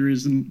trends, like, there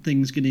isn't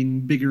things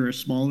getting bigger or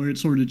smaller. It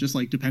sort of just,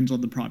 like, depends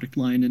on the product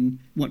line and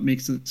what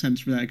makes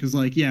sense for that. Because,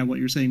 like, yeah, what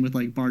you're saying with,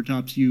 like, bar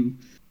tops, you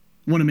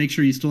want to make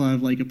sure you still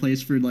have, like, a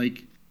place for,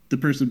 like, the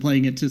person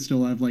playing it to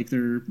still have, like,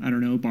 their, I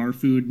don't know, bar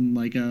food and,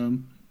 like, a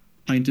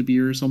pint of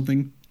beer or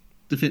something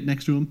to fit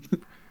next to them.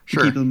 to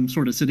Sure. keep them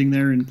sort of sitting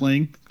there and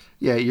playing.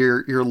 Yeah,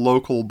 your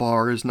local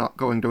bar is not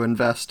going to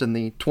invest in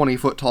the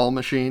 20-foot tall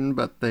machine,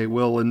 but they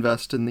will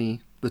invest in the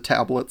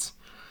tablets,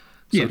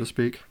 so Yeah. to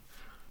speak.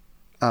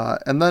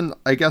 And then,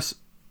 I guess,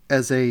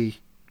 as a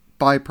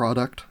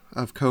byproduct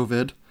of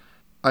COVID,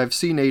 I've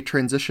seen a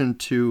transition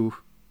to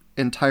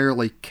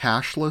entirely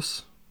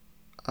cashless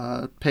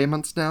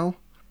payments now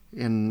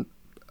in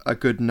a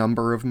good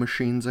number of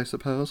machines, I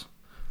suppose.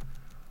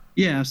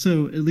 Yeah,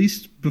 so at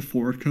least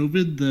before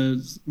COVID,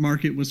 the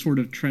market was sort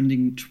of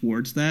trending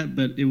towards that,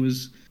 but it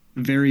was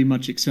very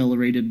much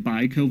accelerated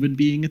by COVID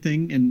being a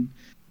thing and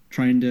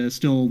trying to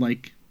still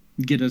like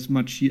get as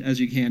much as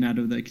you can out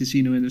of the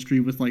casino industry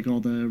with like all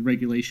the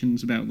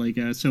regulations about like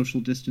social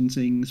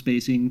distancing,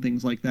 spacing,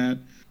 things like that.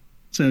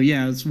 So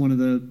yeah, it's one of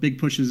the big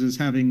pushes is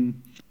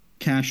having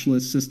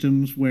cashless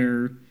systems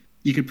where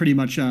you could pretty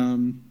much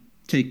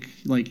take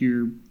like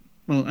your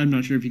well, I'm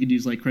not sure if you could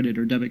use like credit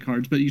or debit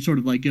cards, but you sort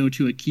of like go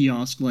to a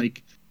kiosk,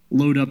 like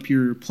load up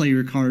your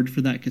player card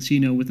for that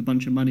casino with a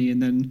bunch of money,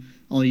 and then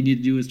all you need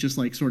to do is just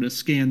like sort of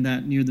scan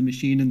that near the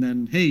machine, and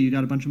then hey, you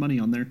got a bunch of money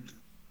on there.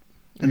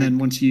 And then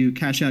once you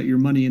cash out your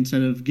money,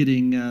 instead of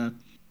getting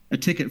a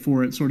ticket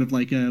for it, sort of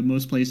like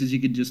most places, you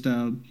could just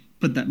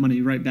put that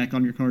money right back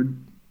on your card.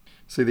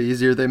 See, the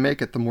easier they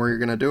make it, the more you're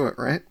going to do it,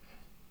 right?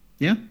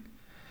 Yeah.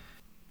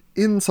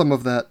 In some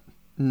of that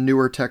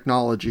newer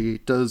technology,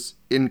 does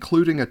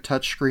including a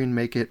touchscreen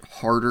make it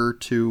harder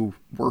to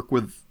work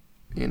with,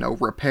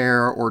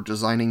 repair or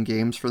designing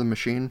games for the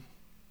machine?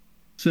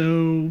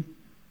 So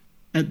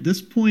at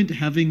this point,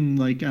 having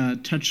like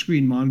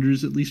touchscreen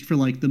monitors, at least for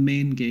like the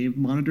main game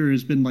monitor,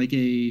 has been like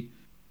a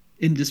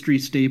industry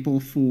staple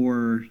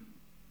for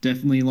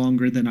definitely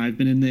longer than I've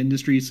been in the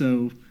industry.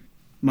 So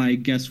my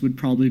guess would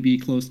probably be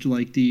close to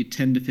like the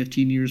 10 to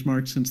 15 years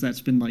mark, since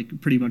that's been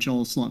like pretty much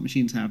all slot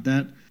machines have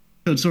that.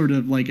 So it's sort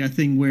of like a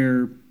thing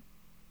where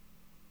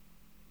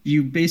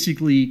you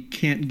basically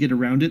can't get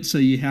around it, so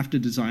you have to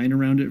design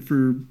around it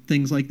for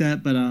things like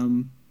that. But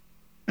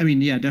I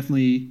mean, yeah,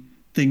 definitely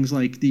things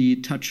like the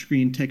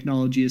touchscreen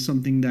technology is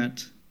something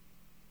that,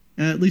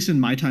 at least in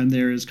my time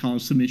there, has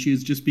caused some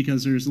issues, just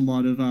because there's a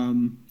lot of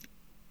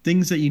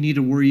things that you need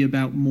to worry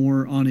about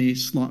more on a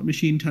slot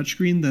machine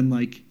touchscreen than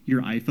like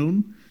your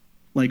iPhone.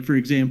 Like, for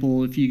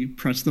example, if you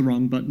press the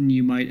wrong button,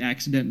 you might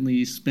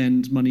accidentally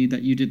spend money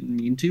that you didn't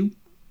mean to.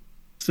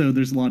 So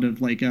there's a lot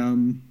of like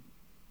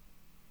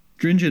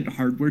stringent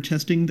hardware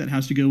testing that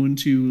has to go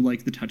into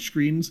like the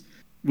touchscreens,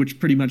 which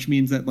pretty much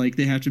means that like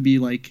they have to be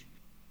like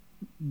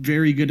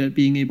very good at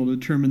being able to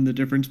determine the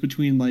difference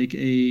between like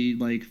a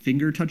like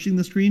finger touching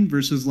the screen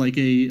versus like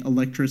a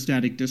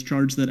electrostatic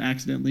discharge that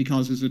accidentally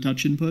causes a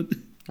touch input.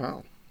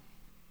 Oh.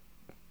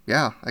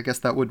 Yeah, I guess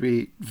that would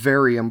be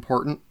very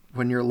important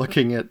when you're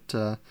looking at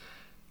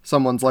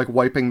someone's like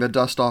wiping the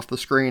dust off the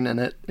screen and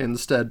it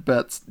instead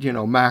bets,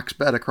 max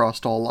bet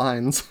across all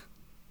lines.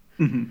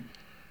 Mm-hmm.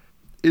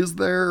 Is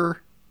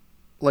there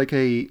like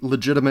a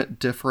legitimate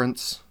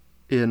difference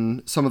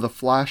in some of the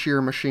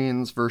flashier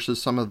machines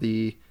versus some of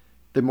the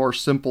more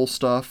simple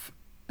stuff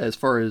as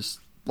far as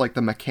like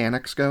the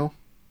mechanics go?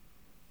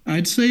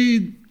 I'd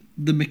say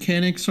the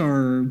mechanics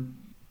are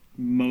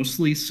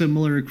mostly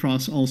similar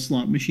across all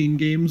slot machine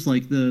games,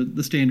 like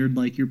the standard,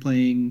 like you're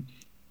playing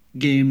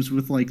games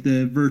with like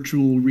the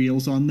virtual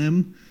reels on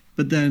them.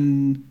 But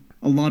then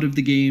a lot of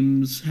the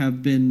games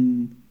have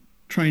been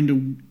trying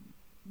to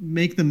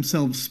make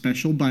themselves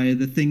special by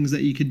the things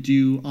that you could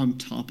do on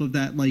top of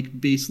that like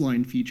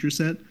baseline feature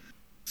set.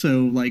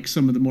 So like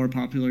some of the more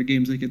popular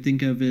games I could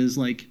think of is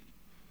like,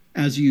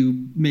 as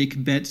you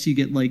make bets, you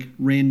get like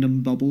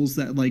random bubbles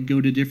that like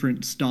go to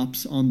different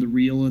stops on the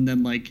reel and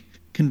then like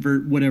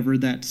convert whatever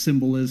that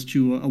symbol is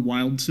to a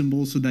wild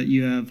symbol, so that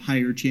you have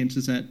higher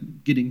chances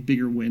at getting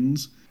bigger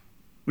wins,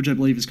 which I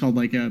believe is called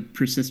like a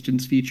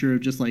persistence feature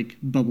of just like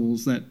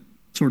bubbles that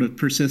sort of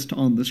persist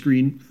on the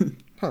screen.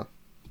 Huh.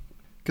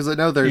 Because I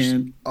know there's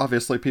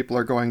obviously people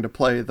are going to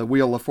play the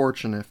Wheel of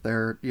Fortune if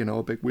they're,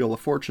 a big Wheel of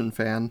Fortune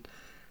fan.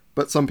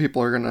 But some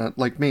people are going to,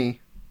 like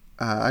me,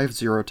 I have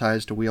zero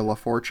ties to Wheel of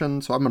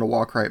Fortune, so I'm going to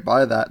walk right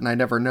by that, and I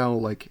never know,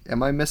 like,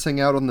 am I missing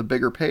out on the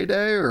bigger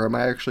payday, or am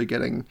I actually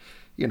getting,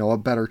 a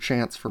better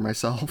chance for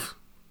myself?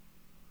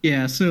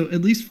 Yeah, so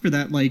at least for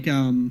that, like,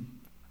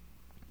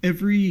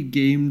 every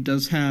game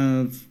does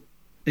have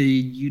a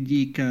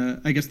unique,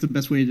 I guess the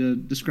best way to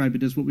describe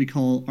it is what we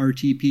call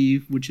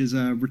RTP, which is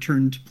a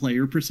return to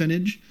player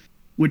percentage,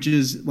 which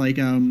is like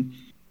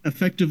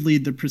effectively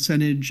the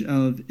percentage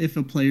of if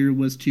a player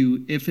was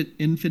to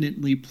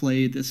infinitely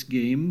play this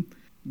game,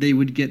 they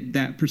would get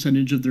that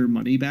percentage of their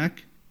money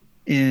back.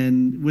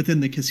 And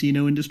within the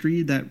casino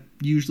industry, that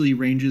usually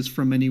ranges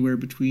from anywhere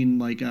between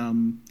like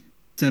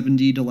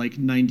 70 to like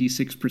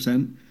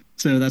 96%.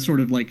 So that's sort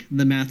of like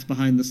the math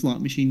behind the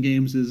slot machine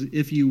games is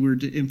if you were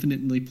to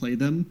infinitely play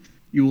them,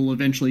 you will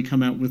eventually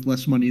come out with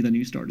less money than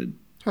you started.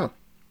 Huh.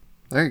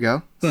 There you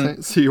go.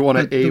 So you want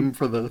to aim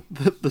for the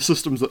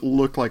systems that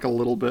look like a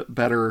little bit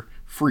better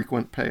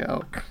frequent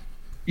payout.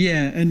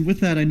 Yeah, and with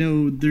that, I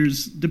know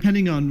there's,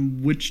 depending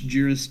on which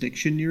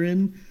jurisdiction you're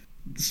in,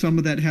 some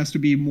of that has to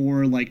be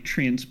more like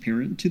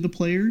transparent to the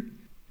player.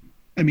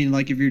 I mean,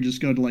 like if you're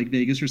just go to like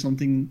Vegas or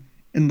something,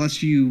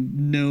 unless you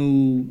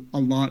know a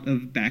lot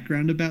of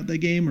background about the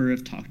game or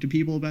have talked to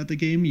people about the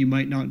game, you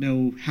might not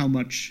know how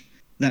much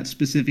that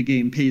specific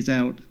game pays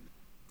out.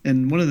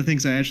 And one of the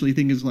things I actually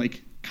think is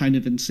like kind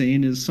of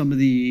insane is some of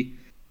the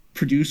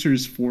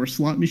producers for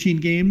slot machine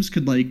games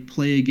could like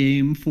play a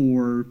game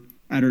for,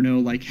 I don't know,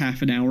 like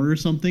half an hour or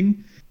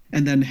something,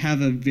 and then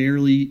have a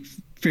very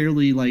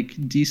fairly like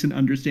decent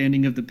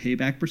understanding of the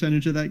payback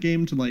percentage of that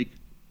game to like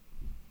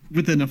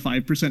within a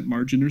 5%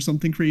 margin or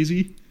something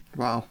crazy.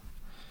 Wow.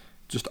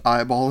 Just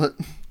eyeball it.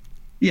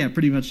 Yeah,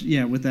 pretty much.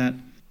 Yeah, with that.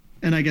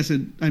 And I guess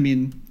I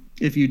mean,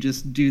 if you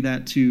just do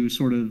that to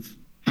sort of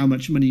how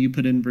much money you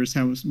put in versus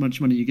how much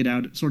money you get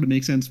out, it sort of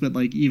makes sense. But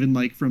like even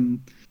like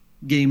from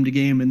game to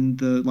game and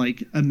the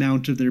like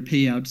amount of their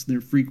payouts, their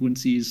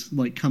frequencies,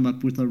 like come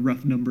up with a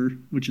rough number,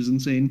 which is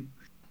insane.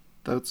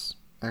 That's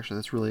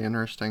really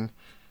interesting.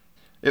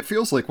 It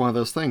feels like one of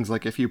those things,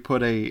 like if you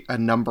put a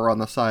number on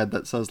the side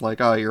that says like,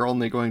 oh, you're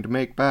only going to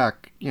make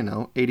back,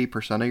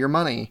 80% of your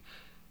money,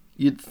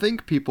 you'd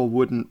think people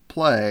wouldn't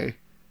play,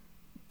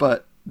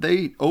 but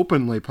they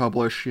openly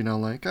publish,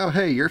 like, oh,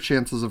 hey, your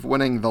chances of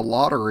winning the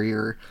lottery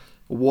are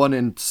 1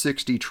 in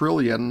 60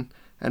 trillion,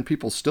 and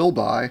people still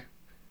buy,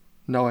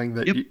 knowing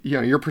that, Yep.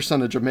 your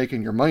percentage of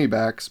making your money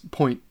back's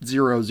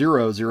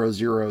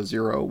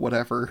 0.00000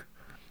 whatever.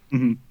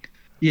 Mm-hmm.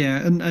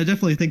 Yeah, and I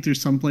definitely think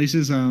there's some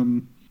places,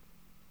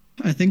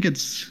 I think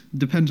it's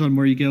depends on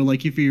where you go.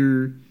 Like if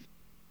you're,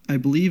 I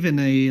believe in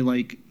a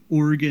like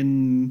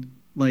Oregon,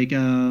 like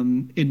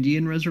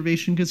Indian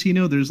reservation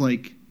casino, there's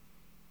like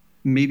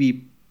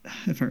maybe,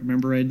 if I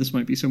remember right, this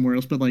might be somewhere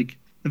else, but like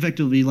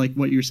effectively like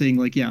what you're saying,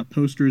 like, yeah,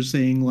 posters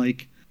saying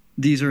like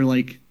these are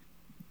like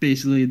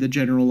basically the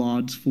general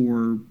odds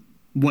for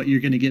what you're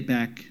going to get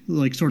back,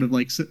 like sort of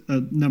like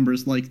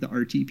numbers like the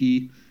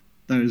RTP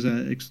that I was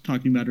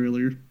talking about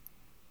earlier.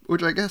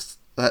 Which I guess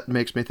that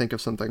makes me think of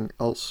something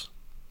else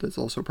that's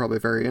also probably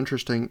very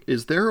interesting.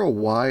 Is there a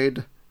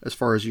wide, as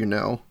far as you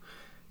know,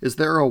 is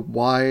there a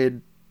wide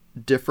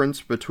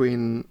difference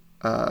between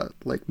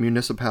like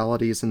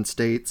municipalities and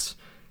states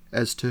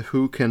as to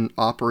who can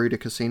operate a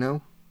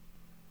casino?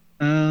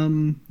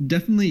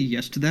 Definitely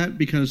yes to that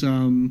because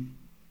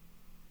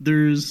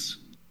there's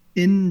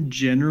in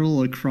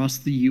general across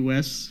the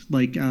US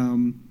like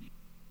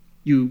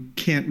you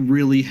can't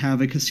really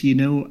have a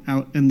casino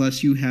out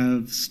unless you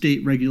have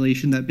state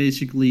regulation that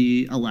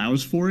basically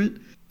allows for it.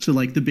 So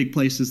like the big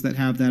places that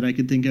have that I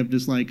could think of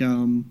just like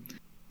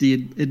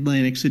the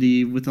Atlantic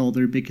City with all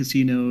their big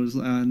casinos,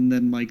 and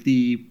then like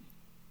the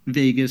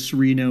Vegas,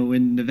 Reno,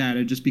 and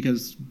Nevada, just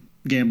because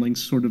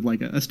gambling's sort of like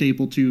a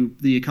staple to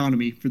the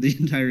economy for the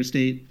entire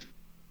state.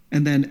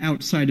 And then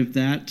outside of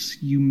that,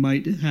 you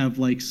might have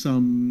like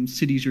some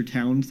cities or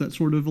towns that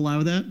sort of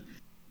allow that.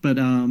 But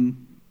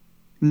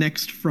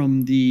next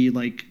from the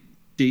like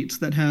states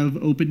that have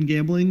open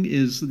gambling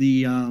is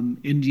the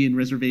Indian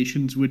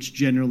reservations, which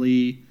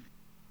generally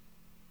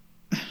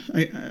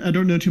I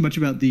don't know too much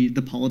about the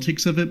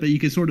politics of it, but you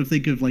can sort of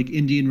think of like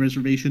Indian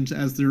reservations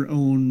as their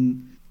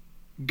own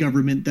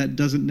government that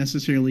doesn't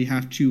necessarily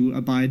have to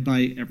abide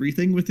by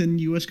everything within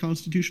U.S.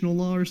 constitutional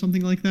law or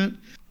something like that.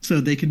 So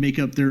they can make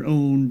up their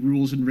own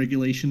rules and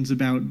regulations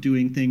about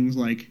doing things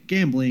like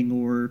gambling,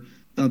 or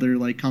the other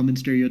like common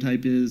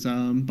stereotype is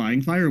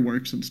buying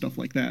fireworks and stuff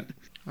like that.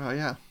 Oh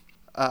yeah,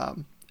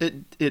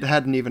 it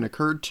hadn't even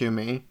occurred to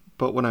me,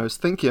 but when I was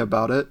thinking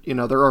about it,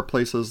 there are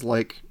places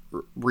like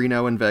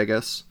Reno and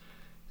Vegas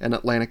and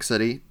Atlantic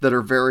City that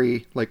are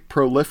very like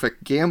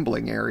prolific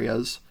gambling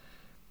areas,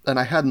 and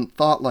I hadn't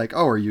thought like,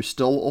 oh, are you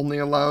still only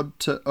allowed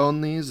to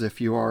own these if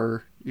you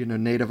are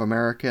Native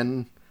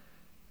American?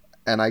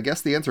 And I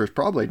guess the answer is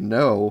probably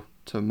no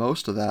to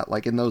most of that.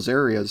 Like in those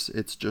areas,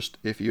 it's just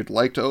if you'd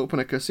like to open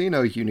a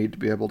casino, you need to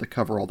be able to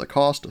cover all the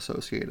cost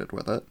associated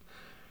with it.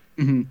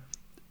 Mm-hmm.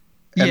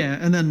 Yeah,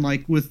 and then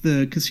like with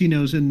the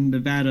casinos in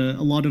Nevada,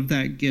 a lot of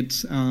that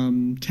gets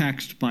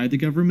taxed by the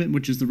government,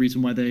 which is the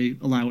reason why they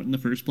allow it in the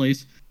first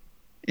place.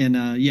 And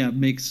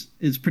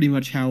is pretty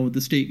much how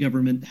the state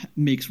government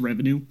makes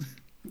revenue.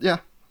 Yeah,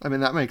 I mean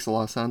that makes a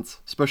lot of sense,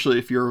 especially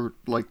if you're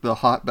like the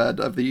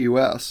hotbed of the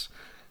U.S.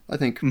 I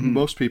think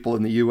most people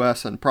in the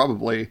U.S. and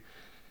probably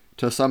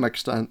to some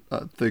extent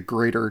the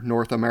greater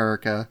North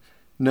America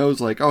knows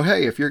like, oh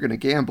hey, if you're going to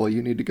gamble,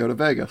 you need to go to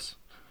Vegas.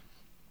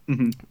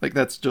 Like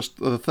that's just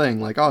the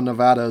thing. Like, oh,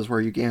 Nevada is where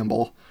you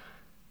gamble.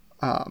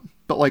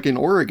 But like in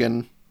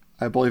Oregon,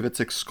 I believe it's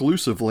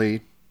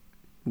exclusively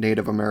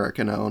Native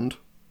American owned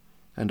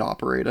and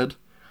operated.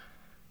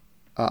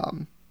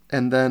 And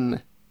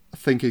then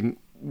thinking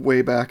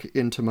way back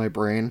into my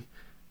brain,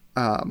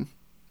 I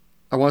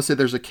want to say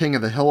there's a King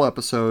of the Hill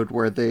episode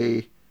where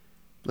they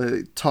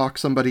talk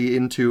somebody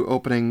into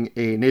opening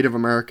a Native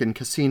American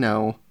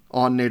casino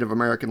on Native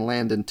American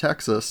land in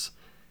Texas.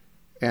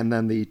 And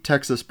then the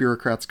Texas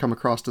bureaucrats come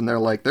across and they're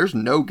like, there's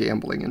no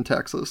gambling in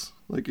Texas.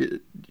 Like,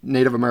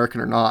 Native American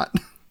or not.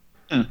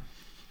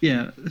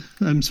 Yeah.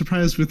 I'm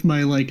surprised with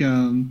my, like,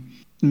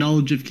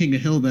 knowledge of King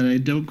of Hill that I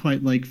don't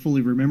quite like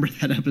fully remember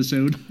that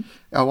episode.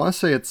 I want to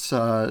say it's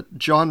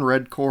John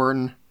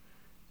Redcorn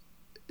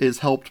is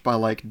helped by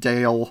like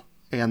Dale,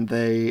 and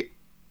they,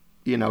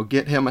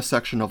 get him a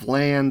section of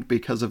land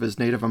because of his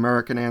Native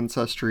American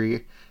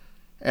ancestry,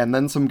 and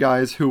then some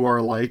guys who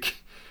are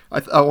like,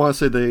 I want to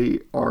say they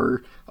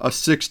are a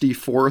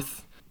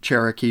 64th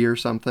Cherokee or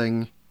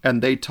something,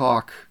 and they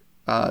talk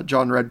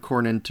John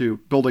Redcorn into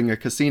building a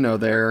casino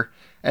there,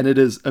 and it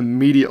is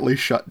immediately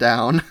shut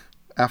down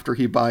after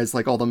he buys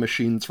like all the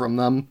machines from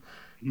them.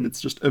 Mm-hmm.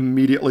 It's just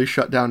immediately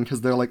shut down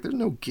because they're like, there's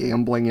no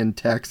gambling in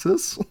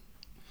Texas.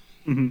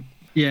 Mm-hmm.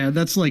 Yeah,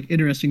 that's like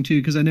interesting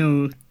too, because I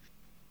know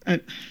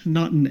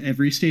not in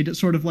every state it's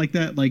sort of like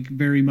that. Like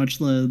very much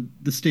the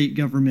state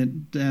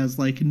government has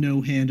like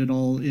no hand at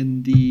all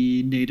in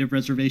the native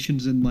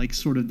reservations and like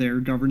sort of their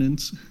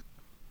governance.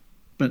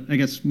 But I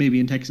guess maybe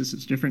in Texas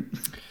it's different.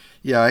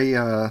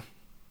 Yeah,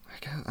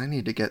 I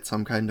need to get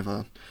some kind of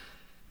a...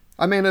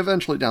 I mean,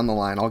 eventually down the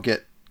line, I'll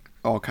get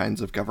all kinds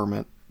of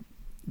government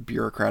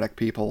bureaucratic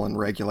people and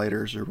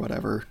regulators or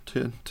whatever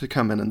to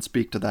come in and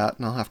speak to that,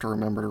 and I'll have to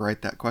remember to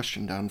write that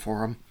question down for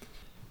them.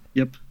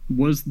 Yep.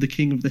 Was the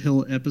King of the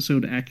Hill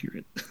episode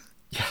accurate?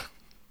 Yeah.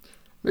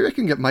 Maybe I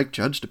can get Mike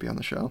Judge to be on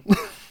the show.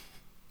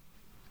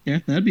 Yeah,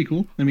 that'd be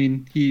cool. I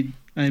mean,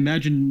 I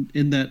imagine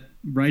in that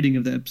writing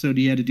of the episode,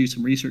 he had to do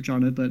some research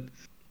on it, but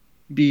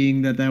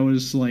being that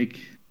was like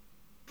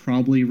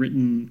probably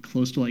written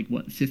close to like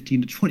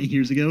 15 to 20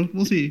 years ago,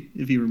 we'll see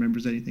if he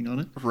remembers anything on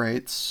it.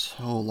 Right,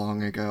 so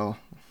long ago.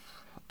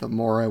 The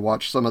more I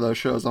watch some of those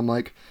shows, I'm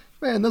like,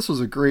 man, this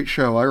was a great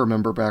show. I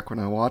remember back when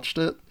I watched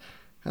it.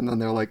 And then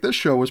they're like, this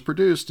show was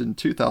produced in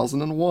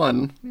 2001.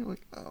 And you're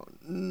like, oh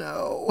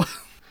no.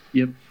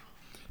 Yep.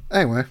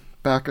 Anyway,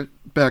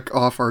 back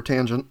off our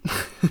tangent.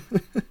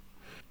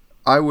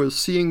 I was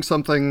seeing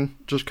something,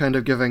 just kind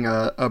of giving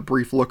a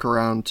brief look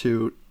around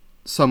to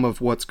some of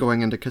what's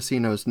going into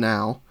casinos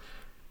now.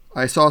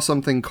 I saw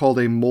something called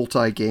a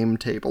multi-game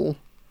table.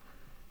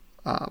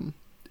 Can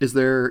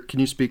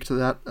you speak to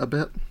that a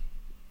bit?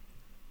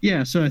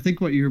 Yeah, so I think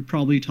what you're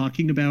probably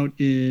talking about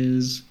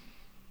is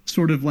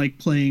sort of like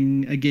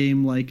playing a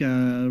game like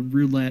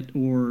roulette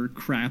or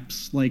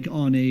craps, like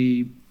on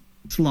a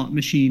slot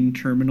machine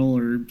terminal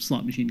or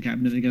slot machine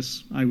cabinet, I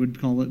guess I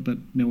would call it, but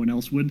no one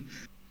else would.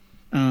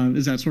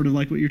 Is that sort of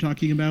like what you're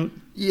talking about?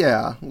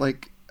 Yeah,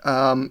 like,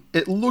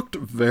 it looked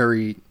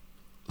very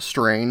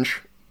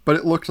strange, but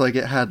it looked like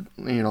it had,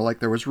 like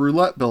there was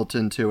roulette built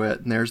into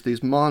it, and there's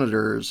these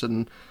monitors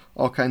and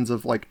all kinds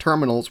of like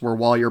terminals where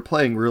while you're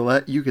playing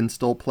roulette, you can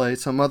still play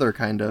some other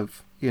kind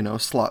of,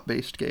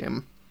 slot-based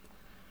game.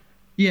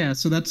 Yeah,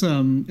 so that's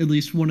at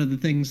least one of the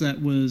things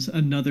that was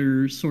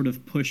another sort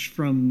of push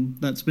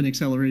that's been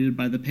accelerated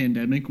by the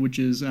pandemic, which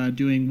is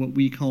doing what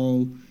we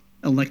call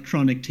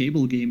electronic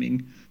table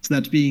gaming. So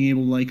that's being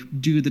able to like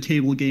do the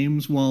table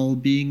games while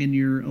being in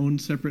your own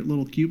separate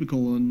little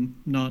cubicle and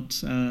not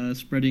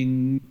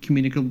spreading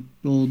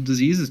communicable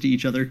diseases to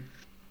each other.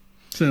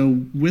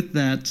 So with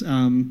that,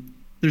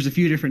 there's a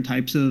few different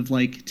types of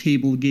like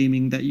table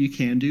gaming that you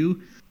can do.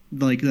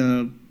 Like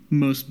the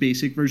most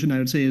basic version, I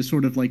would say, is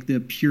sort of like the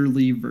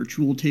purely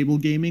virtual table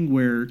gaming,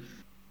 where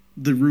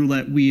the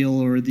roulette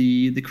wheel or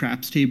the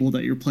craps table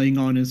that you're playing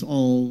on is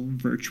all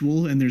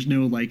virtual and there's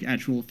no like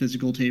actual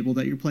physical table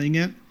that you're playing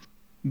at.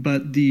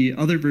 But the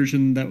other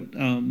version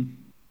that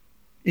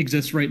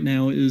exists right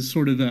now is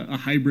sort of a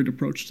hybrid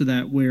approach to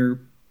that, where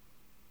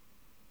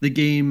the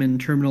game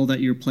and terminal that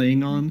you're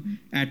playing on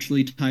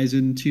actually ties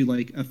into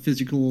like a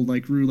physical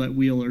like roulette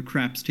wheel or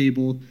craps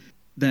table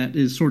that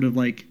is sort of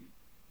like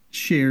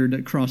shared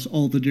across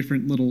all the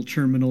different little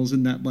terminals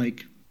in that,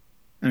 like,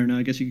 I don't know,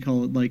 I guess you could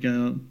call it like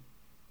a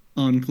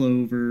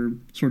enclave or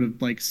sort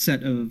of like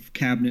set of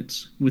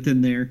cabinets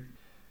within there.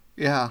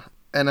 Yeah,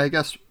 and I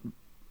guess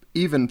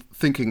even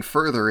thinking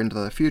further into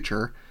the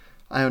future,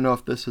 I don't know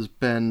if this has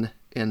been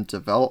in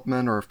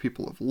development or if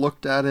people have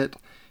looked at it.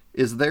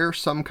 Is there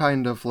some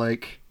kind of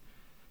like,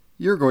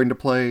 you're going to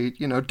play,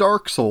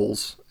 Dark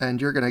Souls and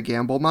you're going to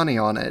gamble money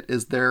on it?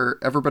 Is there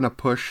ever been a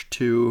push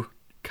to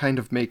kind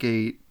of make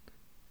a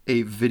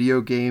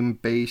video game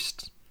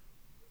based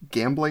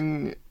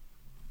gambling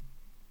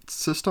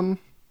system?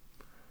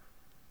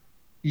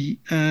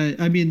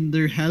 I mean,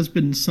 there has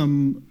been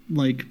some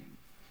like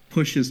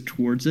pushes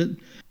towards it,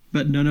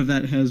 but none of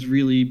that has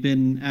really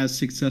been as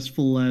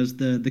successful as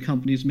the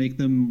companies make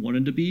them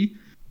wanted to be.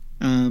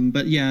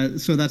 But yeah,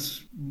 so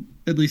that's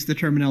at least the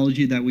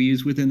terminology that we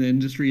use within the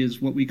industry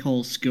is what we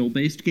call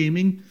skill-based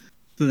gaming.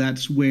 So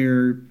that's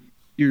where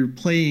you're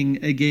playing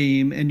a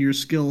game and your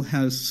skill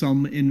has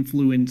some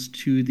influence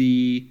to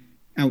the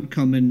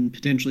outcome and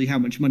potentially how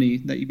much money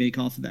that you make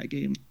off of that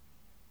game.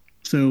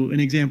 So an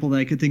example that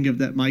I could think of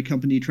that my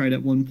company tried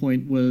at one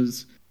point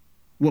was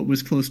what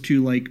was close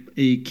to like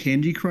a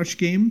Candy Crush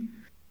game.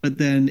 But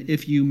then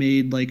if you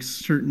made like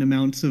certain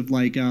amounts of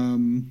like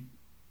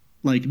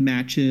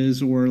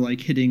matches or like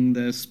hitting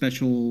the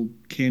special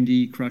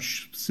Candy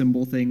Crush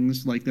symbol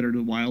things like that are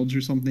the wilds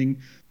or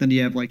something, then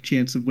you have like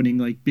chance of winning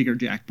like bigger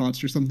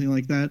jackpots or something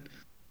like that.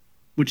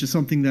 which is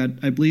something that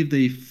I believe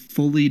they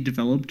fully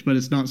developed, but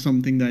it's not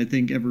something that I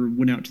think ever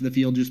went out to the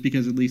field just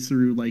because at least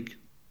through like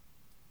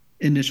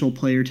initial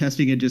player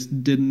testing, it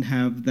just didn't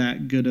have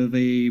that good of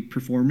a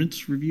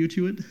performance review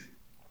to it.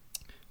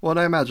 Well, and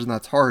I imagine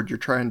that's hard. You're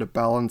trying to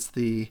balance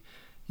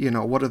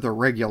what are the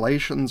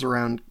regulations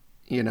around,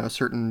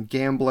 certain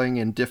gambling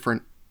in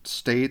different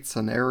states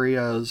and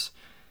areas,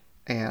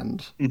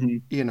 and,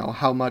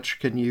 how much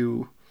can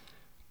you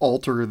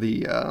alter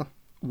the,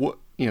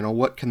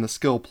 what can the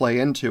skill play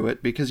into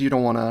it, because you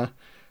don't want to,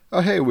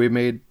 oh, hey, we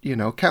made,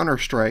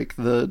 Counter-Strike,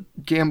 the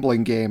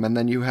gambling game, and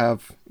then you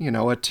have,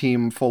 a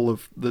team full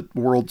of the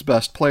world's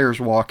best players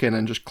walk in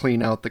and just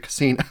clean out the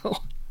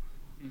casino.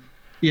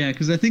 Yeah,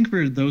 because I think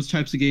for those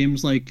types of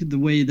games, like the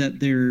way that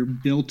they're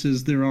built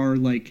is there are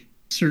like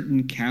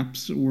certain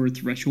caps or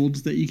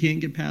thresholds that you can't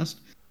get past,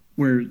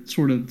 where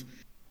sort of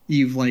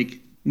you've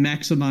like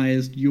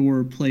maximized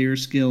your player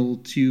skill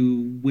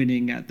to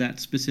winning at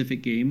that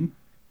specific game.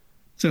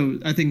 So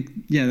I think,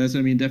 yeah, that's,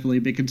 I mean, definitely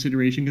a big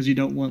consideration because you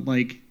don't want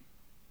like,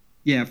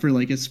 yeah, for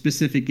like a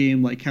specific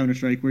game like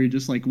Counter-Strike where you're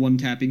just like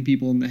one-tapping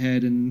people in the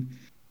head and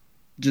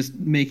just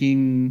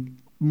making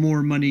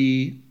more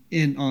money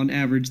in on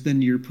average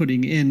than you're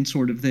putting in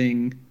sort of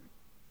thing.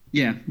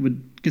 Yeah,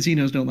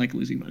 casinos don't like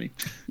losing money.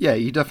 Yeah,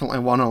 you definitely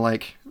want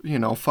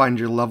to find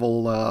your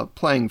level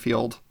playing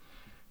field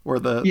where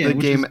the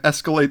game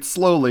escalates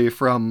slowly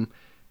from,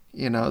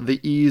 the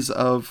ease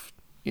of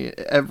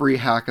every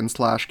hack and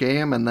slash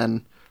game, and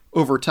then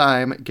over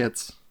time it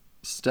gets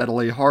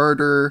steadily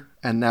harder,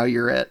 and now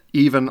you're at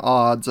even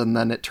odds, and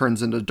then it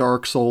turns into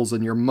Dark Souls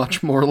and you're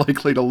much more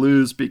likely to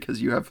lose because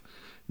you have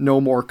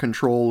no more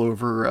control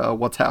over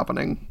what's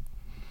happening.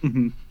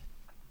 Mm-hmm.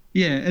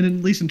 Yeah, and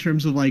at least in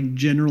terms of like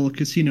general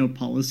casino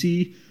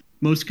policy,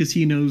 most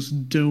casinos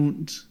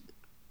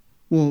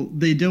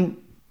they don't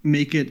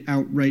make it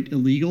outright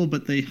illegal,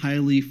 but they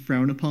highly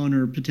frown upon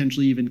or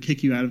potentially even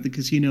kick you out of the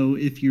casino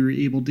if you're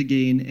able to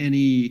gain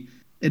any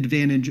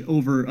advantage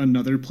over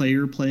another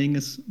player playing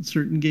a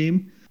certain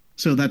game.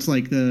 So that's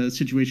like the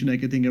situation I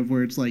could think of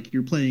where it's like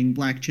you're playing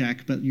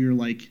blackjack, but you're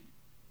like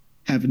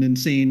have an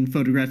insane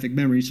photographic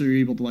memory, so you're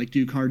able to like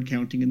do card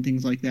counting and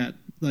things like that.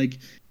 Like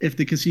if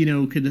the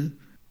casino could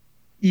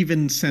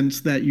even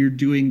sense that you're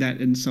doing that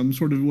in some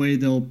sort of way,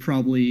 they'll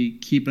probably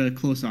keep a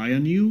close eye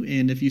on you,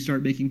 and if you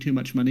start making too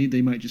much money,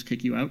 they might just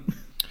kick you out.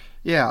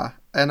 Yeah,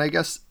 and I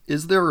guess,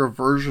 is there a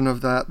version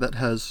of that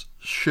has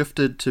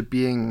shifted to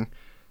being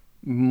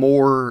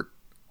more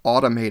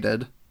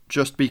automated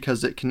just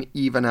because it can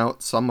even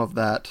out some of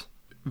that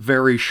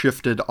very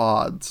shifted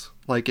odds?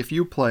 Like if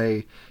you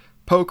play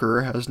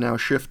poker, has now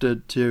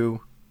shifted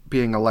to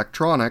being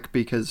electronic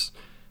because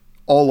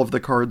all of the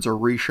cards are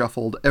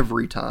reshuffled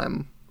every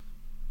time.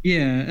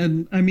 Yeah,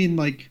 and I mean,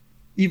 like,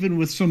 even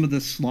with some of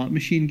the slot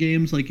machine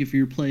games, like if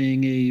you're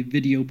playing a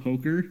video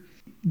poker,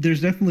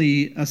 there's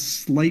definitely a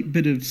slight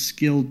bit of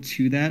skill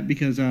to that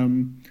because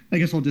I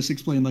guess I'll just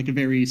explain like a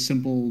very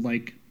simple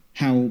like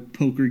how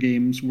poker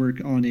games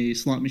work on a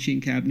slot machine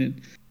cabinet.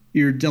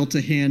 You're dealt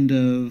a hand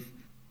of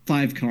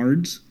 5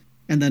 cards,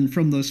 and then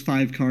from those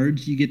 5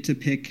 cards, you get to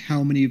pick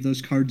how many of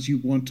those cards you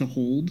want to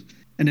hold.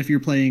 And if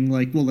you're playing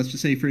like, well, let's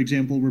just say, for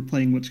example, we're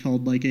playing what's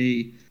called like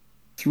a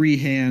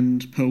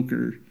 3-hand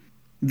poker,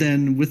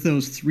 then with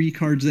those 3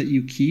 cards that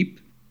you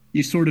keep,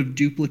 you sort of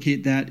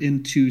duplicate that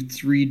into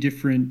 3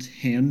 different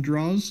hand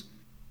draws.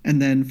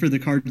 And then for the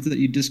cards that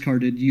you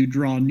discarded, you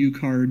draw new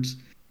cards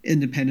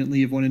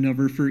independently of one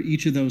another for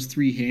each of those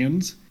 3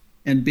 hands.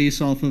 And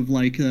based off of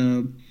like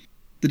the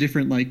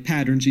different like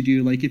patterns you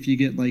do, like if you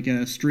get like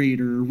a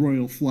straight or a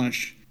royal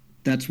flush,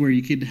 that's where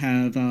you could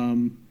have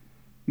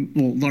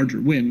larger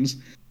wins.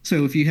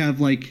 So if you have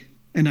like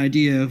an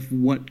idea of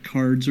what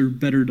cards are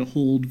better to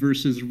hold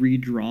versus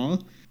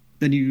redraw,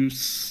 then you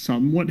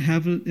somewhat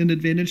have an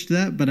advantage to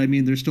that. But I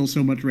mean, there's still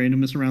so much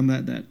randomness around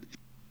that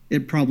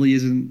it probably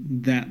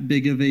isn't that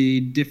big of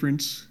a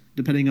difference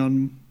depending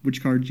on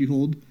which cards you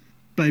hold.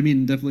 But I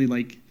mean, definitely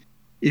like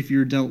if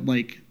you're dealt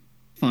like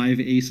 5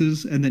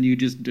 aces and then you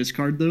just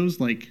discard those,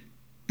 like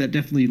that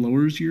definitely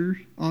lowers your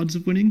odds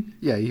of winning.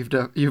 Yeah, you've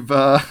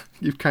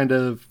kind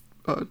of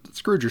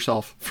screwed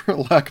yourself, for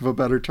lack of a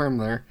better term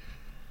there.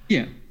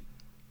 Yeah.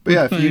 But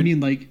yeah, I mean,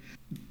 like,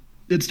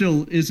 it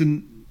still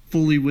isn't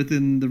fully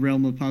within the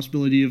realm of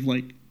possibility of,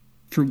 like,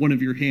 for one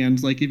of your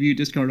hands, like, if you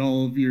discard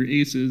all of your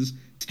aces,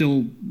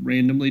 still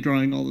randomly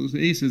drawing all those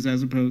aces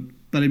as opposed...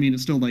 But, I mean,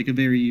 it's still, like, a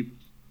very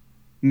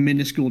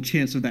minuscule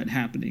chance of that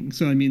happening.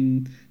 So, I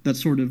mean,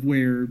 that's sort of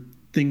where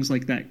things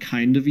like that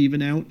kind of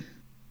even out.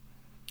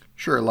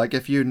 Sure, like,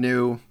 if you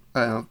knew...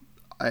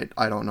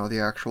 I don't know the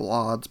actual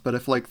odds, but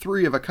if, like,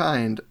 3 of a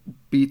kind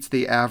beats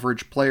the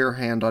average player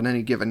hand on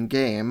any given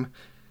game,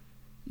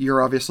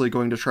 you're obviously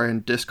going to try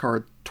and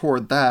discard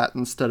toward that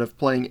instead of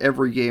playing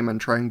every game and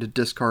trying to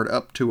discard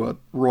up to a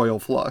royal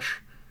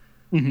flush.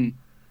 Mm-hmm.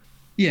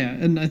 Yeah,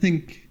 and I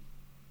think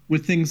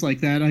with things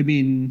like that, I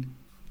mean,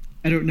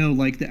 I don't know,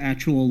 like, the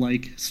actual,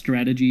 like,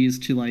 strategies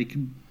to, like,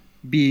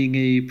 being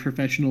a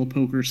professional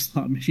poker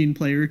slot machine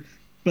player,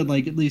 but,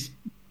 like, at least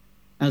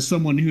as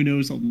someone who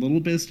knows a little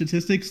bit of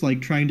statistics,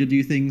 like trying to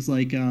do things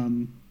like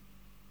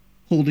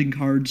holding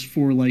cards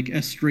for like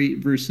a straight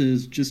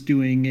versus just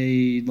doing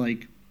a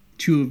like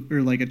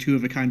a two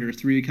of a kind or a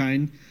three of a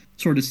kind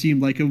sort of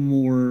seemed like a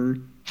more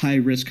high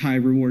risk, high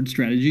reward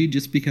strategy,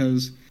 just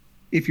because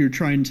if you're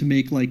trying to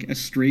make like a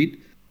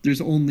straight,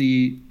 there's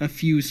only a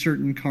few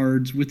certain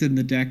cards within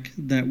the deck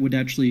that would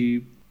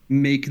actually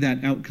make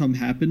that outcome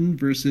happen,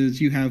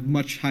 versus you have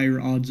much higher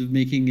odds of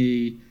making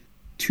a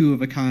two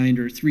of a kind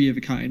or three of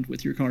a kind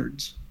with your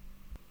cards.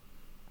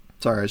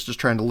 Sorry, I was just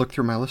trying to look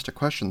through my list of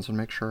questions and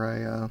make sure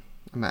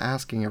I'm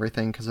asking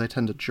everything, because I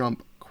tend to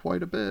jump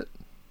quite a bit.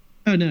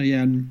 Oh no,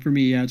 yeah, and for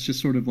me, yeah, it's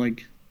just sort of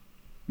like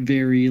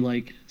very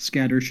like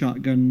scatter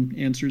shotgun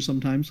answers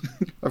sometimes.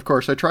 Of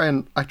course, I try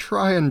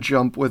and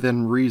jump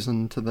within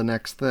reason to the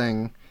next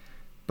thing,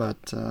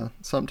 but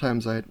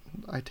sometimes I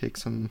take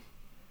some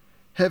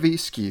heavy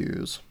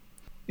skews.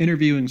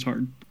 Interviewing's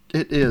hard.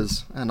 It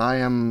is, and I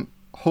am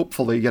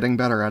hopefully getting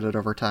better at it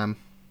over time.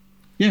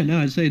 Yeah, no,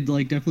 I'd say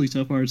like definitely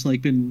so far it's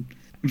like been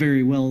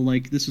very well.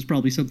 Like this is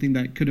probably something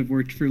that could have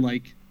worked for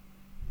like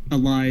a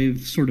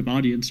live sort of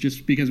audience,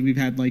 just because we've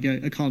had like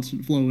a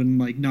constant flow and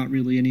like not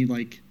really any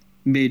like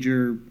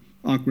major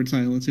awkward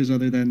silences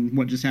other than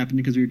what just happened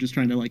because we were just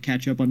trying to like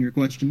catch up on your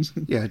questions.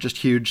 Yeah, just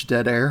huge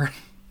dead air.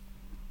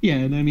 Yeah,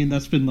 and I mean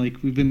that's been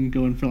like we've been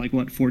going for like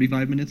what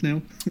 45 minutes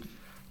now.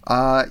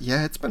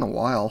 Yeah, it's been a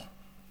while.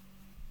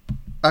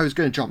 I was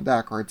going to jump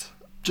backwards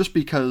just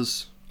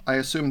because I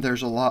assume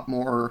there's a lot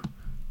more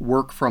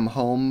work from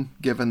home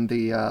given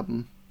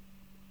the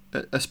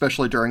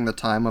especially during the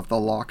time of the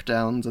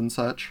lockdowns and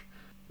such.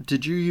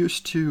 Did you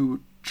used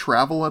to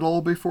travel at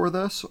all before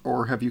this,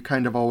 or have you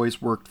kind of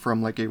always worked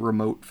from like a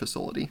remote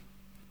facility?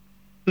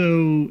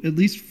 So, at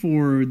least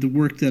for the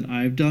work that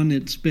I've done,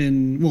 it's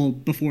been, well,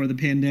 before the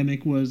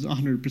pandemic was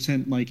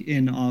 100% like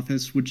in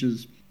office, which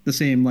is the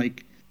same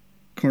like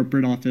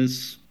corporate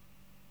office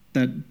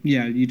that,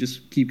 yeah, you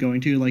just keep going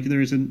to. Like,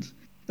 there isn't,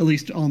 at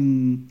least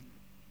on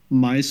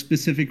my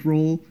specific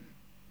role,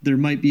 there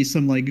might be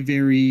some like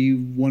very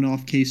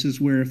one-off cases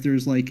where if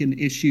there's like an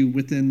issue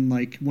within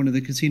like one of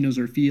the casinos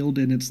or field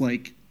and it's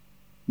like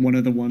one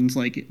of the ones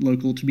like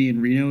local to me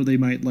in Reno, they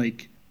might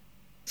like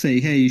say,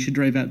 hey, you should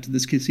drive out to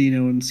this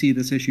casino and see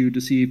this issue to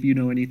see if you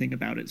know anything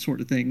about it,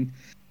 sort of thing.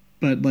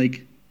 But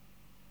like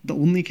the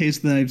only case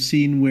that I've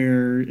seen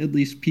where at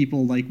least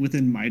people like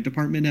within my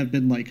department have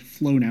been like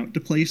flown out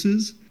to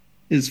places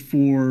is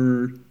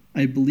for,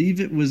 I believe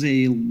it was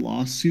a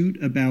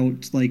lawsuit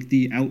about like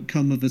the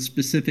outcome of a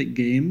specific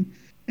game,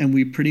 and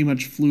we pretty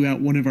much flew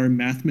out one of our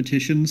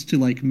mathematicians to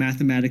like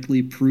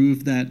mathematically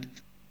prove that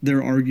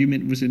their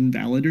argument was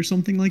invalid or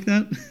something like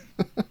that.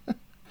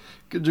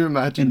 Could you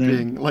imagine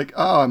being like,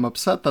 oh, I'm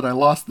upset that I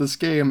lost this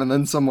game, and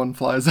then someone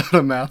flies out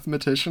a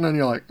mathematician and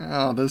you're like,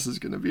 oh, this is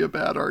going to be a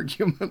bad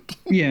argument.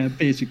 Yeah,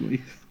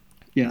 basically.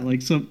 Yeah,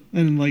 like so,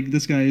 and like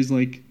this guy is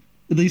like,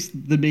 at least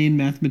the main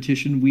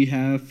mathematician we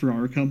have for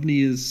our company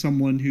is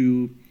someone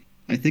who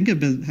I think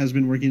has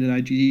been working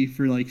at IGT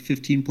for like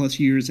 15 plus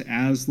years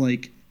as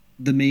like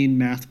the main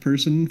math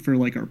person for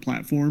like our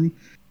platform.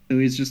 So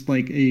he's just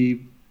like a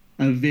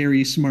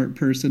very smart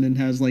person and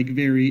has like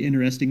very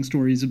interesting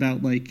stories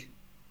about like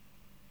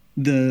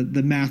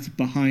the math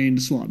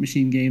behind slot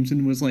machine games,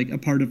 and was like a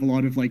part of a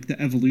lot of like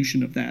the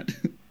evolution of that.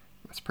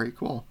 That's pretty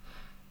cool.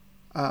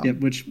 Yeah,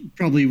 which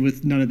probably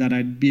with none of that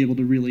I'd be able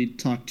to really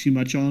talk too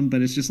much on,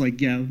 but it's just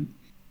like, yeah,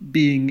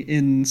 being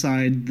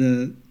inside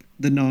the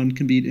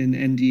non-compete in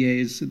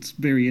NDAs, it's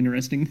very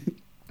interesting.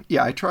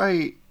 Yeah, I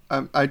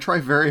try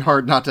very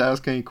hard not to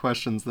ask any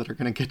questions that are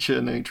going to get you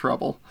in any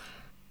trouble.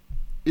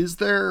 Is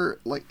there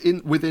like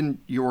within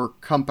your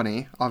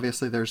company,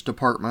 obviously there's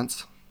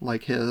departments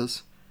like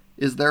his.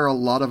 Is there a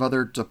lot of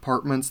other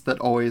departments that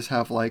always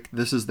have like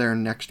this is their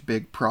next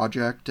big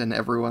project and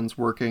everyone's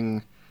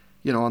working,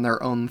 you know, on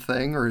their own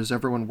thing, or does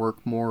everyone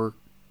work more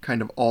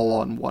kind of all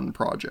on one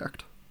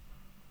project?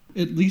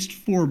 At least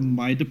for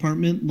my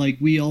department, like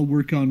we all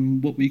work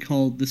on what we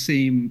call the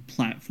same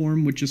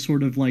platform, which is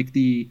sort of like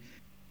the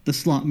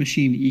slot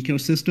machine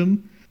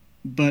ecosystem.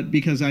 But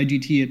because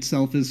IGT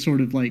itself is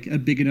sort of like a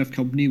big enough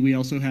company, we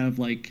also have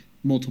like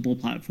multiple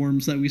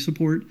platforms that we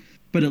support.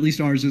 But at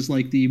least ours is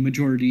like the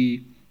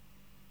majority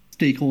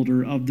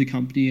stakeholder of the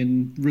company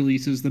and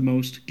releases the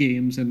most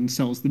games and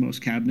sells the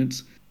most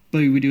cabinets. But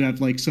we do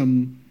have like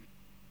some,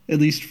 at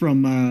least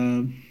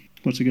from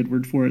what's a good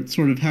word for it,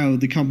 sort of how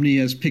the company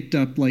has picked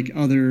up like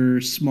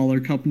other smaller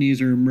companies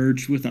or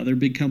merged with other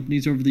big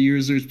companies over the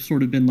years. There's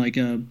sort of been like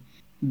a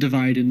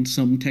divide in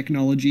some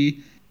technology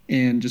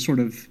and just sort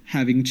of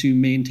having to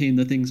maintain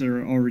the things that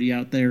are already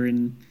out there,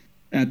 and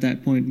at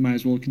that point might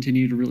as well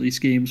continue to release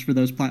games for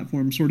those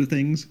platforms, sort of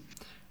things.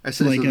 I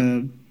see.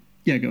 Like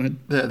yeah, go ahead.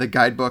 The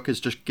guidebook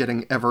is just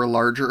getting ever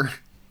larger.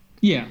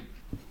 Yeah.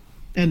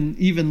 And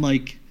even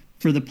like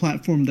for the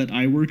platform that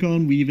I work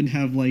on, we even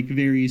have like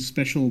very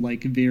special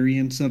like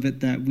variants of it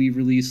that we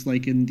release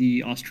like in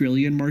the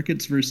Australian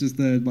markets versus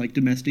the like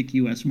domestic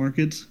US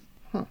markets.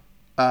 Huh.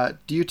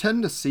 Do you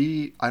tend to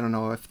see, I don't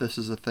know if this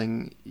is a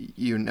thing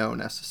you know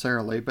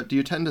necessarily, but do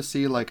you tend to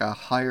see like a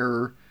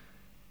higher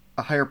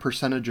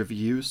percentage of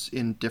use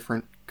in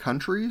different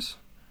countries?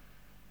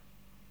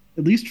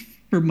 At least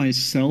for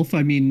myself,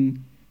 I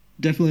mean,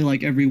 definitely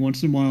like every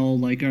once in a while,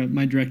 like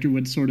my director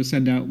would sort of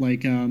send out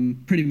like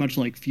pretty much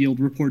like field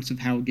reports of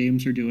how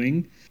games are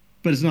doing,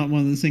 but it's not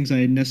one of those things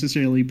I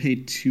necessarily pay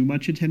too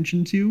much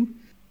attention to.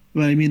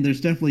 But I mean,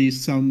 there's definitely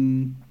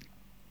some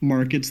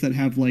markets that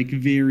have like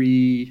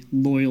very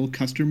loyal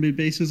customer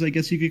bases, I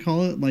guess you could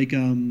call it. Like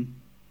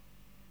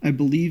I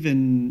believe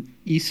in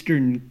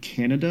Eastern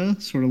Canada,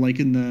 sort of like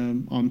in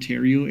the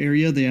Ontario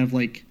area, they have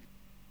like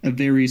a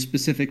very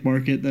specific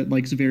market that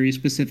likes very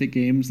specific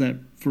games that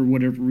for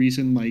whatever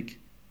reason like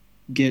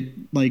get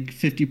like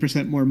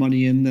 50% more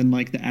money in than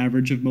like the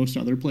average of most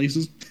other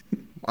places.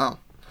 Wow.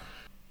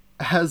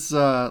 Has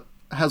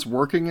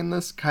working in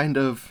this kind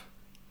of,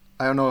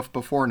 I don't know if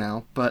before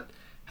now, but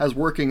has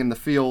working in the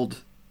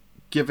field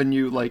given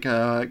you like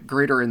a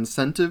greater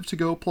incentive to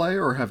go play,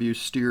 or have you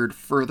steered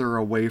further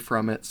away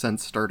from it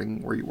since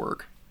starting where you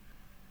work?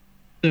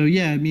 So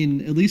yeah, I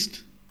mean, at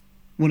least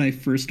when I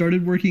first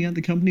started working at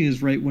the company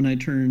is right when I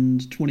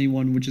turned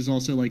 21, which is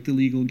also like the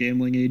legal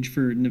gambling age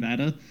for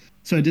Nevada.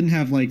 So I didn't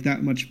have like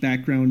that much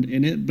background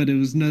in it, but it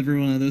was never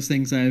one of those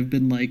things I've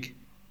been like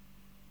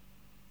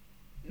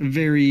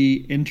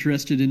very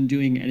interested in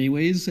doing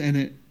anyways.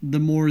 And the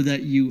more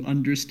that you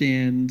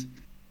understand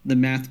the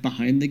math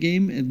behind the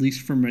game, at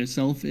least for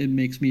myself, it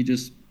makes me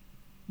just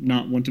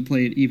not want to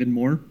play it even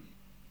more.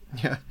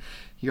 Yeah.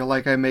 You're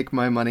like, I make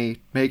my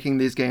money making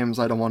these games.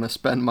 I don't want to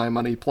spend my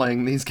money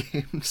playing these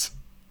games.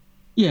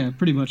 Yeah,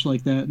 pretty much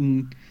like that.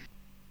 And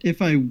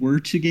if I were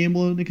to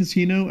gamble in a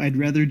casino, I'd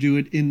rather do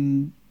it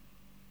in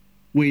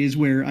ways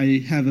where I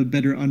have a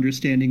better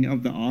understanding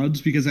of the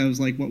odds, because I was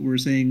like what we were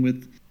saying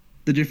with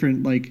the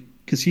different like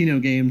casino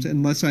games,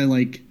 unless I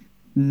like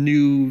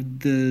knew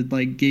the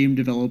like game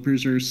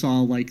developers or saw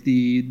like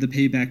the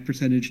payback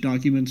percentage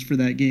documents for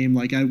that game,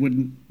 like I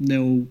wouldn't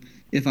know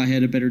if I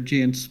had a better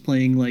chance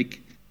playing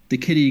like the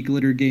Kitty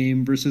Glitter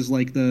game versus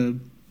like the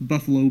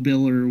Buffalo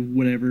Bill or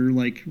whatever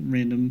like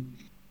random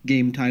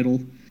game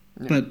title.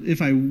 Yeah. But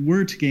if I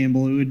were to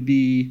gamble, it would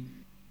be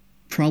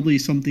probably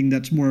something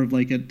that's more of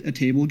like a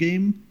table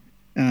game,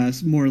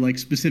 more like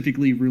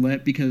specifically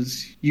roulette,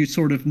 because you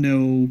sort of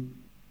know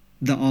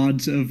the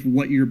odds of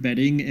what you're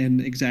betting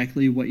and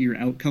exactly what your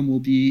outcome will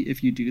be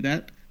if you do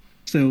that.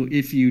 So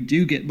if you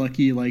do get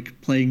lucky, like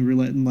playing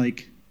roulette and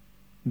like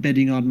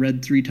betting on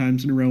red 3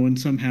 times in a row and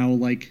somehow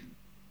like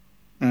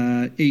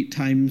 8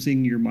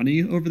 timesing your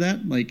money over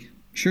that, like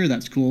sure,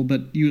 that's cool,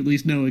 but you at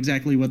least know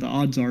exactly what the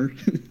odds are.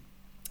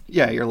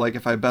 Yeah, you're like,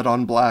 if I bet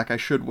on black, I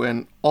should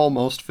win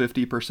almost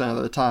 50%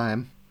 of the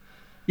time.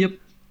 Yep,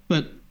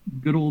 but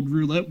good old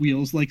roulette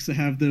wheels likes to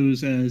have those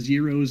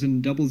zeros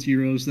and double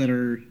zeros that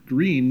are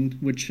green,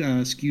 which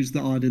skews the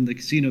odd in the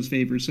casino's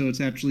favor. So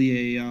it's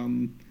actually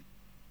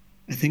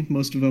I think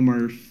most of them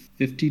are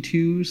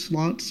 52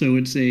 slots, so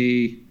it's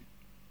a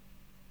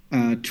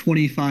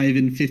 25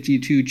 and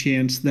 52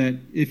 chance that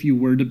if you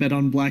were to bet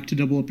on black to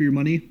double up your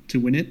money to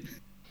win it.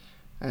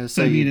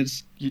 So I mean,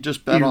 you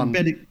just bet on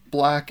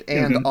black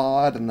and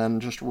odd, and then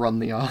just run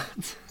the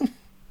odds.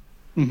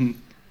 Mm-hmm.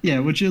 Yeah,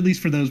 which at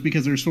least for those,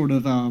 because they're sort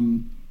of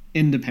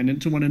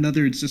independent to one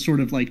another, it's just sort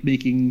of like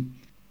making,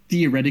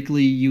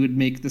 theoretically, you would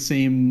make the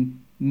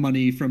same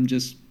money from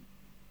just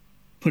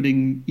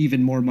putting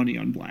even more money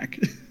on black.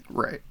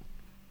 Right.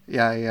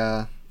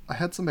 Yeah, I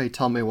had somebody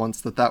tell me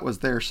once that was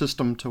their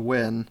system to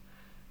win.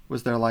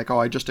 Was they're like, oh,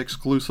 I just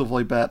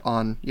exclusively bet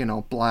on,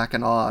 black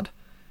and odd.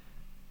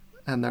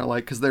 And they're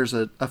like, because there's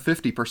a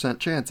 50%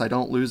 chance I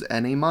don't lose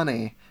any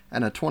money,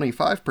 and a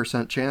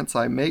 25% chance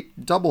I make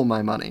double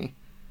my money.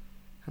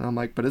 And I'm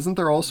like, but isn't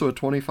there also a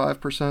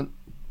 25%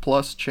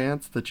 plus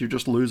chance that you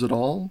just lose it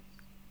all?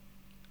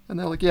 And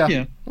they're like,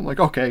 yeah. I'm like,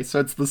 okay, so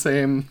it's the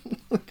same.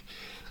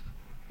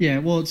 Yeah,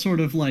 well, it's sort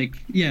of like,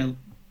 yeah.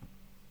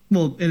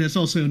 Well, and it's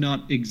also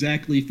not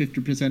exactly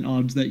 50%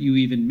 odds that you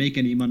even make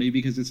any money,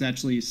 because it's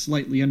actually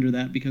slightly under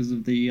that because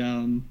of the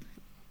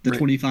right.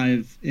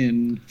 25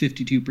 and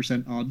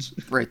 52% odds.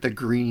 Right, the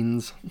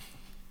greens.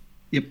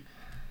 Yep.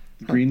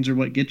 The greens are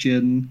what get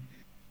you,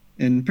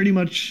 and pretty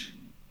much,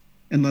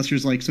 unless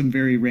there's like some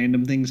very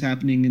random things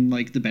happening in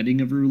like the betting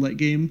of a roulette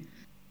game,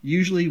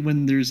 usually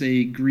when there's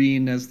a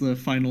green as the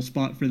final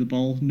spot for the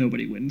ball,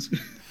 nobody wins.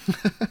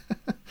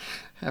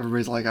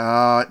 Everybody's like,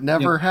 it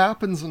never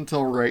happens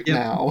until right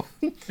now.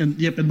 And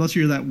unless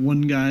you're that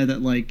one guy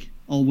that like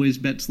always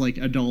bets like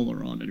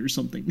 $1 on it or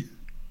something.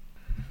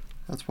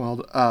 That's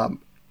wild.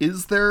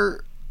 Is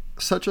there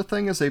such a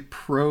thing as a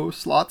pro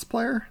slots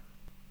player?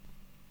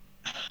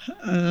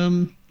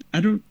 I've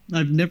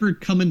never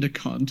come into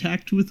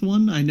contact with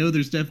one. I know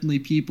there's definitely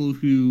people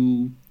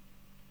who,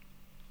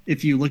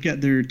 if you look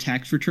at their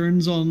tax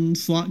returns on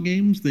slot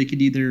games, they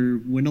could either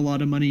win a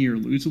lot of money or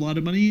lose a lot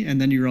of money, and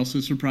then you're also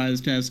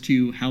surprised as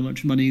to how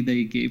much money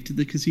they gave to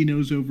the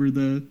casinos over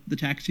the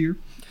tax year.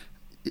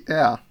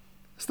 Yeah.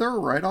 Is there a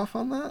write-off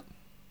on that?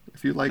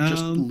 If you like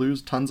just Um,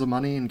 lose tons of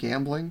money in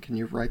gambling, can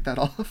you write that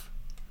off?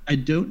 I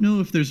don't know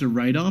if there's a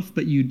write-off,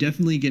 but you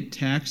definitely get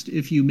taxed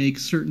if you make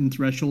certain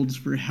thresholds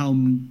for how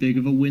big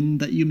of a win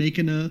that you make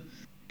in a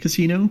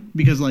casino.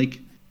 Because, like,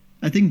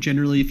 I think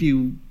generally if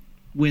you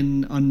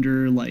win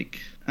under, like,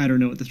 I don't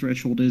know what the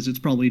threshold is. It's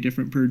probably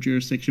different per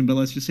jurisdiction, but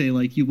let's just say,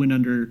 like, you win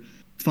under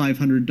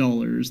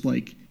 $500,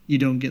 like, you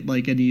don't get,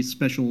 like, any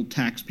special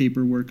tax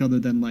paperwork other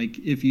than, like,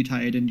 if you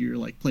tie it into your,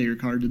 like, player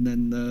card, and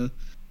then the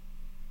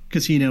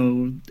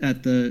casino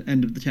at the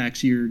end of the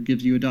tax year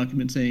gives you a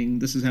document saying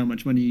this is how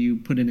much money you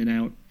put in and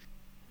out.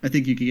 I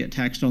think you could get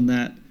taxed on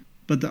that.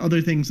 But the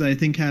other things that I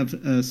think have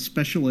a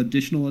special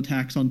additional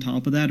tax on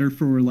top of that are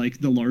for like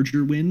the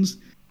larger wins.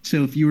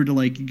 So if you were to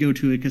like go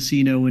to a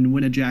casino and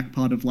win a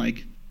jackpot of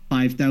like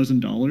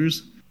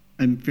 $5,000,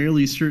 I'm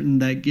fairly certain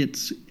that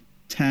gets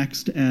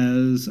taxed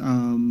as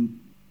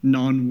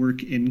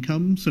non-work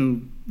income. So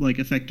like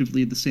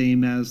effectively the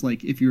same as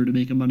like if you were to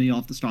make a money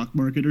off the stock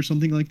market or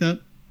something like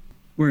that.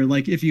 Where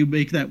like if you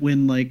make that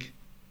win, like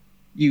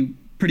you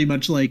pretty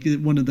much like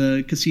one of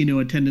the casino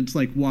attendants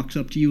like walks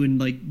up to you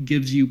and like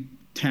gives you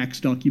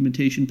tax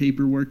documentation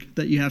paperwork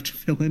that you have to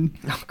fill in.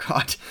 Oh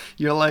God,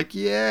 you're like,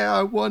 yeah,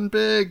 I won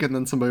big, and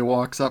then somebody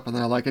walks up and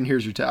they're like, and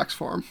here's your tax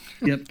form.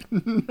 Yep.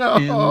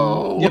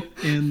 No.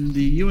 And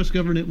the U.S.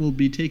 government will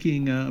be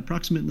taking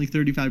approximately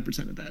 35%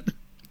 of that.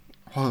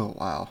 Oh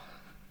wow,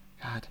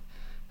 God,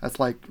 that's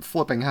like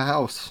flipping a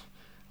house.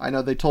 I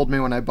know they told me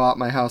when I bought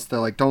my house, they're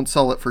like, don't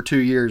sell it for 2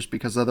 years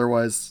because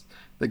otherwise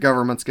the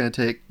government's going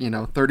to take,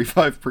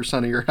 35%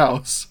 of your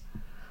house.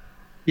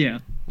 Yeah.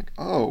 Like,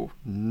 oh,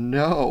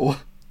 no.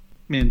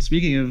 Man,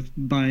 speaking of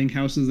buying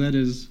houses, that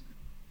is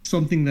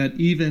something that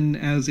even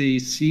as a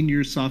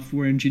senior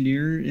software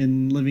engineer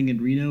and living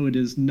in Reno, it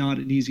is not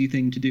an easy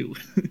thing to do.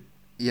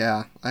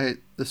 Yeah,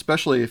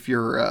 especially if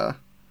you're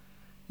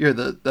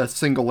the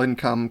single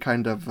income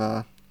kind of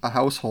a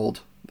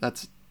household,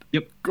 that's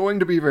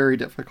going to be very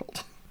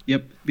difficult.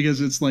 Yep,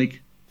 because it's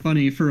like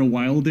funny for a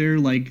while there,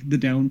 like the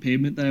down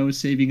payment that I was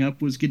saving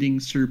up was getting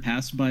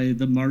surpassed by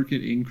the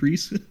market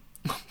increase.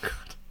 Oh,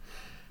 God.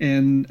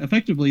 And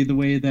effectively, the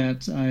way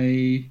that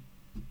I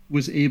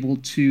was able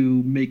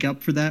to make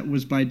up for that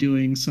was by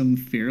doing some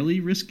fairly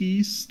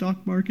risky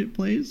stock market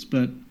plays,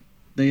 but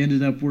they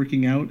ended up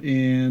working out,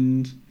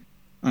 and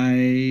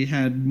I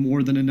had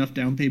more than enough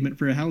down payment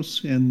for a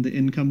house and the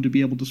income to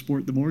be able to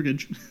support the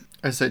mortgage.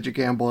 I said you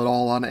gamble it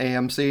all on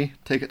AMC,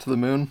 take it to the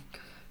moon.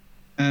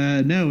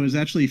 No, it was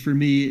actually for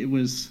me. It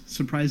was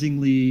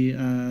surprisingly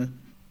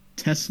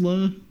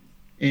Tesla,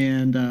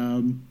 and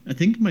I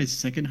think my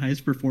second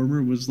highest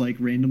performer was like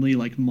randomly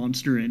like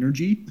Monster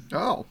Energy.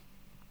 Oh,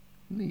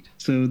 neat.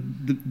 So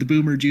the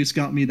boomer juice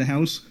got me the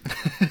house.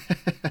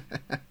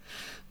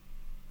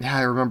 Yeah,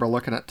 I remember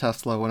looking at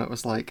Tesla when it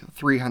was like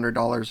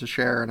 $300 a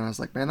share, and I was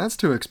like, man, that's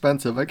too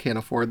expensive. I can't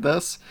afford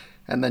this.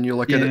 And then you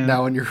look at it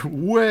now, and you're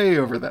way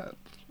over that.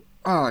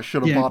 Oh, I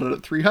should have bought it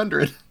at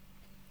 300.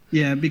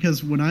 Yeah,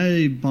 because when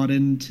I bought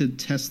into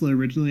Tesla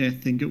originally, I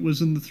think it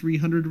was in the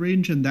 300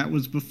 range, and that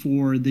was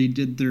before they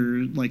did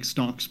their like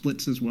stock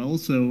splits as well.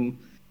 So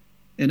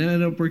it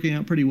ended up working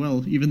out pretty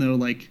well, even though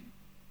like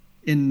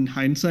in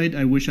hindsight,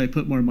 I wish I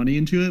put more money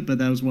into it, but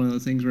that was one of the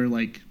things where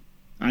like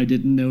I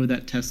didn't know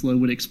that Tesla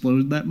would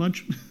explode that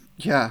much.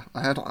 Yeah,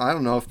 I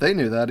don't know if they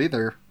knew that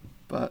either,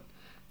 but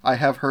I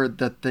have heard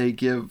that they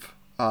give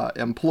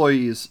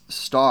employees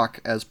stock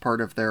as part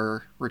of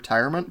their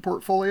retirement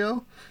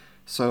portfolio.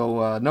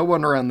 So no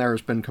one around there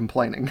has been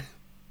complaining.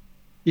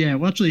 Yeah,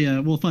 well, actually,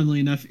 funnily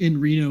enough, in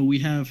Reno, we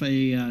have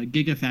a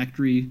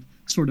gigafactory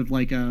sort of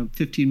like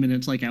 15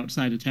 minutes like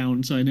outside of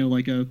town. So I know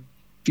like a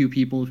few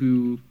people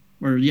who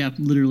are,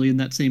 literally in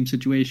that same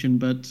situation.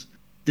 But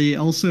they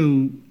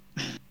also,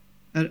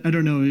 I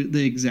don't know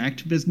the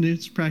exact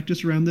business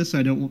practice around this.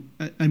 I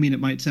mean, it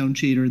might sound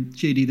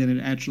shady than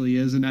it actually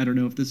is. And I don't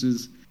know if this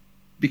is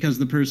because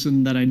the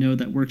person that I know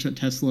that works at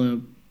Tesla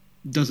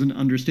doesn't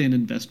understand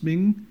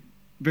investing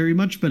very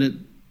much, but it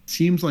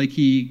seems like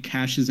he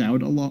cashes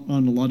out a lot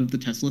on a lot of the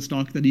Tesla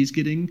stock that he's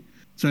getting.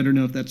 So I don't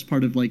know if that's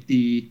part of like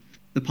the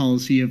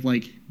policy of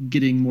like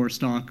getting more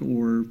stock,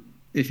 or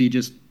if he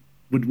just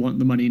would want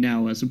the money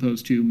now as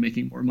opposed to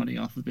making more money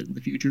off of it in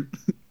the future.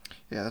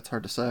 Yeah, that's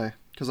hard to say,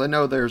 because I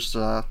know there's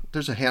a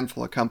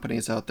handful of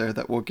companies out there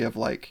that will give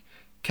like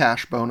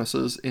cash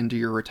bonuses into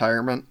your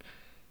retirement,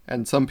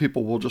 and some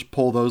people will just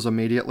pull those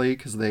immediately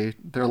because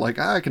they're like,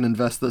 I can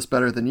invest this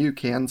better than you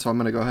can, so I'm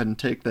going to go ahead and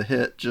take the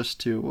hit just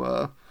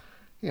to,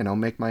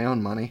 make my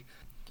own money.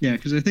 Yeah,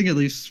 because I think at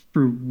least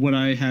for what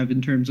I have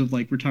in terms of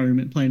like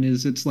retirement plan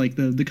is it's like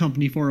the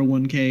company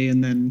 401k,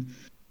 and then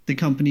the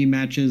company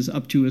matches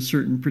up to a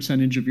certain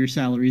percentage of your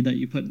salary that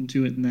you put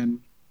into it, and then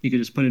you could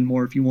just put in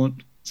more if you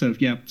want. So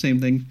yeah,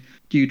 same thing.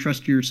 Do you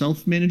trust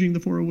yourself managing the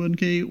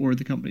 401k or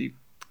the company?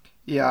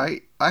 Yeah,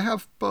 I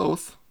have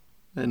both.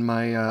 In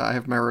my I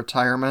have my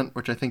retirement,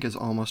 which I think is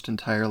almost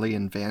entirely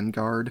in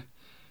Vanguard,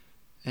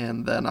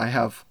 and then I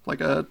have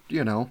like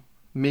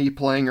me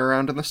playing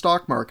around in the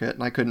stock market,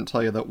 and I couldn't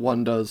tell you that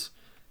one does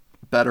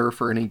better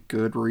for any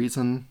good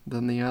reason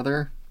than the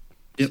other.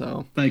 Yep.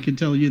 So I can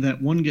tell you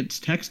that one gets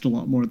text a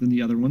lot more than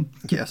the other one.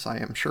 yes, I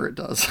am sure it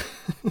does.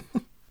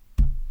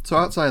 So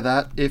outside of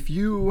that, if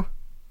you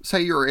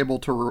say you're able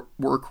to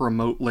work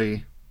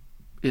remotely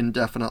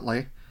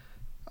indefinitely,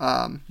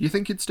 you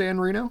think you'd stay in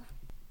Reno?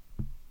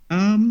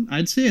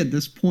 I'd say at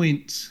this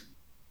point,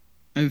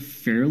 I've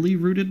fairly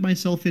rooted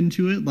myself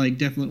into it. Like,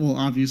 definitely, well,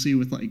 obviously,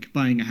 with like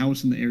buying a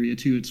house in the area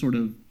too, it sort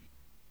of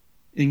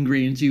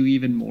ingrains you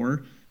even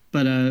more.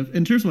 But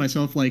in terms of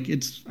myself, like,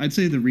 I'd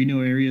say the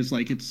Reno area is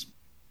like it's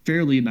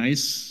fairly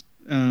nice.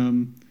 I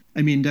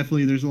mean,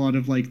 definitely, there's a lot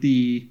of like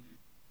the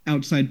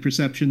outside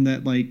perception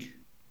that like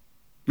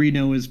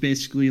Reno is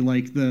basically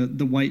like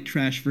the white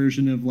trash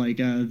version of like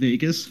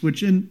Vegas,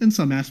 which in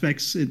some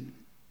aspects it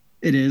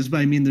is, but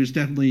I mean there's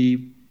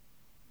definitely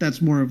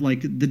that's more of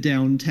like the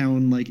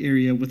downtown like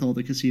area with all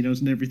the casinos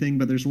and everything,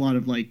 but there's a lot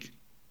of like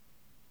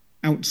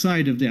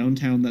outside of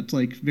downtown that's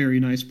like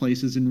very nice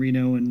places in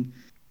Reno, and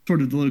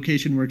sort of the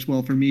location works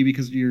well for me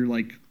because you're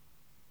like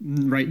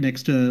right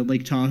next to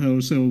Lake Tahoe,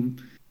 so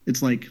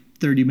it's like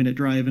 30-minute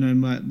drive and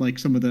I'm at like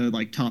some of the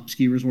like top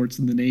ski resorts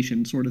in the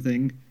nation sort of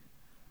thing.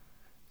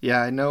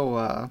 Yeah, I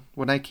know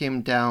when I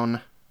came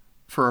down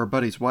for our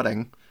buddy's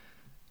wedding,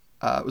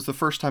 it was the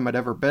first time I'd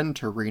ever been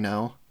to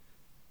Reno,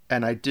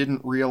 and I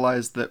didn't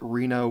realize that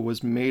Reno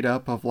was made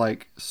up of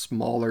like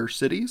smaller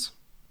cities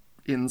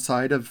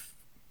inside of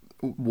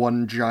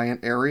one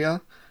giant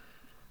area,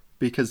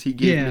 because he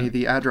gave me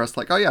the address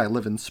like, oh yeah, I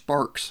live in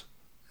Sparks.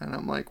 And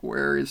I'm like,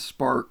 where is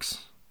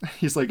Sparks?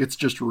 He's like, it's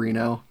just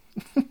Reno.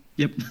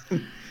 Yep.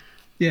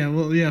 Yeah,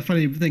 well, yeah,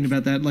 funny thing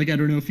about that, like I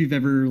don't know if you've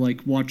ever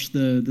like watched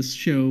the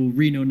show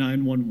Reno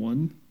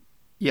 911.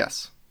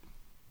 Yes.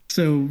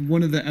 So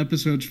one of the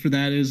episodes for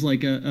that is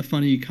like a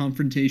funny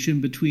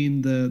confrontation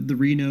between the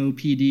Reno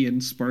PD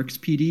and Sparks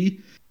PD,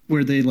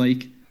 where they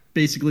like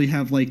basically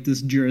have like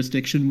this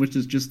jurisdiction which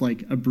is just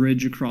like a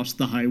bridge across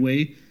the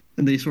highway,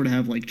 and they sort of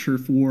have like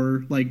turf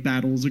war like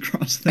battles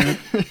across that,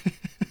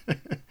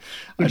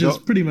 which is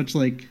pretty much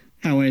like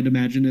how I'd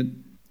imagine it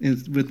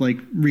is with like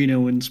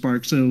Reno and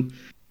Sparks. So,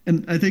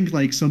 and I think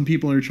like some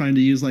people are trying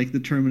to use like the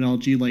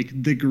terminology like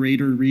the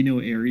greater Reno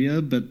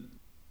area, but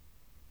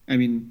I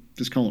mean,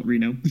 just call it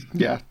Reno.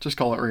 Yeah, just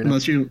call it Reno.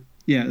 unless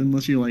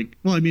you're like,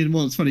 well, I mean,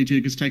 well, it's funny too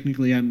because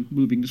technically I'm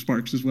moving to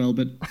Sparks as well,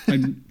 but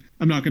I'm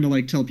not going to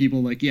like tell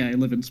people like, yeah, I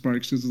live in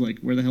Sparks, because it's like,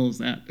 where the hell is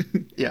that?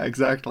 Yeah,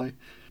 exactly.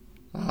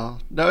 No,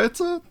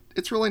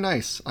 it's really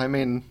nice. I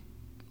mean,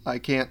 I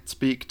can't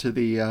speak to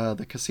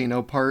the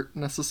casino part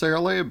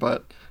necessarily,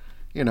 but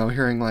you know,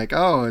 hearing like,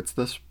 oh, it's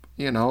this,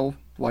 you know,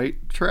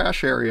 white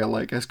trash area,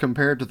 like as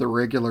compared to the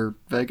regular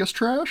Vegas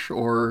trash,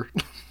 or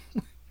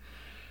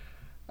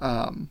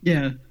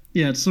yeah,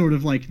 it's sort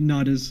of like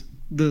not as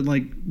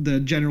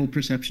the general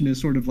perception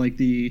is sort of like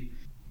the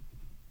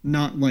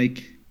not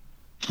like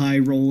high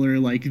roller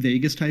like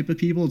Vegas type of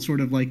people. It's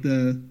sort of like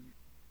the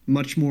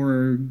much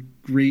more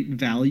great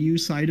value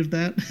side of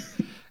that.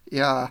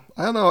 Yeah,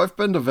 I don't know. I've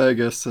been to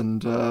Vegas,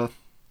 and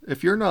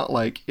if you're not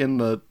like in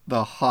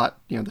the hot,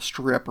 you know, the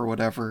strip or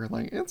whatever,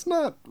 like it's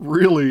not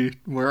really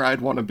where I'd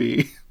want to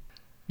be.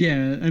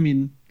 Yeah, I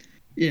mean,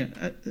 yeah,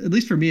 at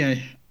least for me,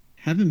 I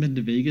haven't been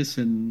to Vegas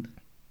and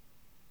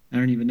I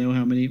don't even know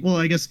how many. Well,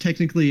 I guess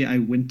technically I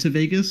went to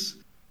Vegas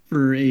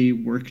for a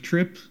work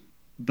trip,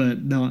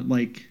 but not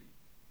like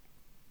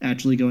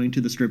actually going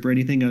to the strip or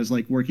anything. I was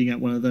like working at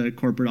one of the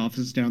corporate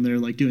offices down there,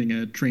 like doing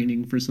a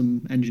training for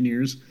some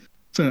engineers.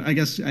 So I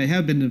guess I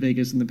have been to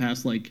Vegas in the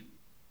past like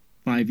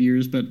 5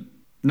 years, but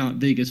not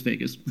Vegas.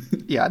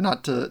 Yeah,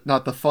 not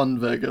the fun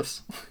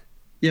Vegas.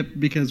 Yep,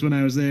 because when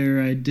I was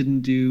there, I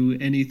didn't do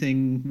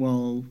anything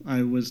while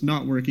I was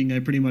not working. I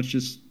pretty much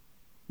just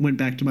went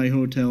back to my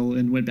hotel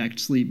and went back to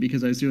sleep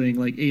because I was doing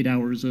like 8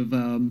 hours of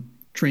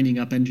training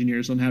up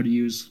engineers on how to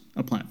use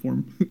a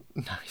platform.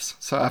 Nice.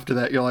 So after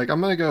that, you're like,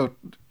 I'm gonna go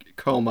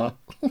coma.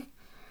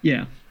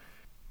 Yeah.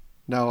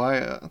 No,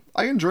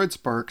 I enjoyed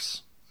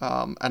Sparks,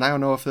 and I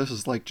don't know if this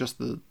is like just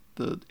the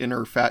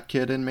inner fat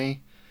kid in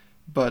me,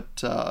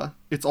 but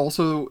it's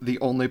also the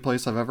only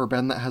place I've ever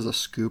been that has a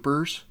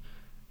Scoopers,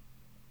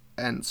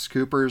 and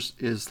Scoopers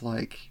is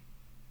like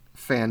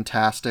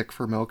fantastic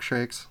for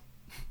milkshakes.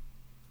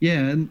 Yeah,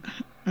 and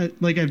I've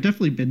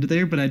definitely been to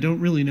there, but I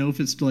don't really know if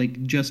it's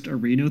like just a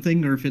Reno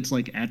thing or if it's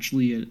like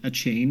actually a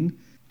chain.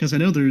 Because I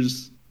know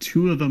there's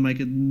two of them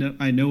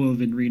I know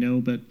of in Reno,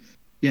 but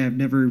yeah, I've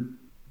never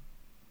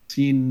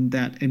seen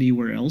that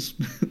anywhere else.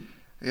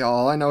 Yeah,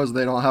 all I know is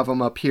they don't have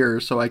them up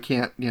here, so I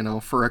can't, you know,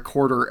 for a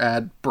quarter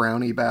add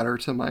brownie batter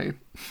to my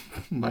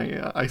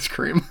ice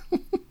cream.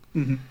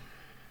 Mm-hmm.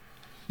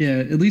 Yeah,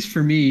 at least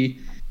for me,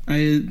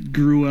 I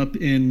grew up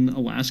in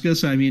Alaska,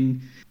 so I mean,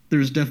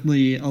 there's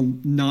definitely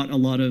not a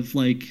lot of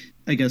like,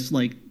 I guess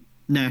like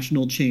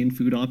national chain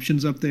food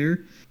options up there.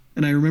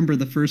 And I remember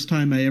the first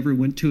time I ever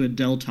went to a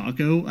Del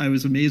Taco, I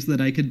was amazed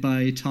that I could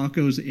buy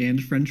tacos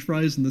and French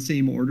fries in the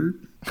same order.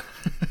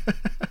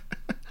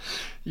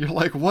 You're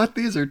like, what?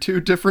 These are two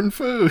different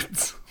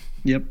foods.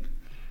 Yep.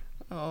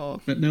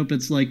 Oh. But nope,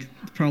 it's like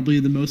probably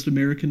the most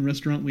American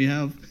restaurant we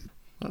have.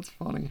 That's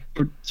funny.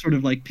 Or sort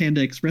of like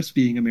Panda Express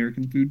being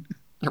American food.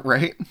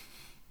 Right?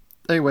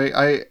 Anyway,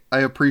 I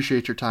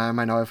appreciate your time.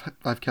 I know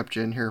I've kept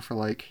you in here for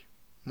like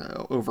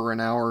over an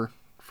hour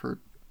for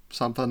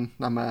something.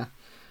 I'm gonna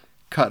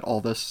cut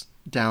all this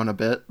down a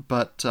bit,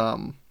 but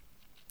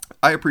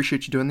I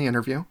appreciate you doing the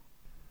interview.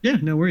 Yeah,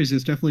 no worries.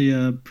 It's definitely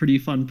a pretty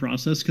fun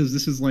process because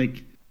this is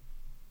like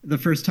the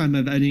first time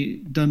I've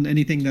done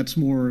anything that's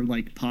more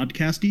like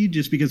podcasty.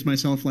 Just because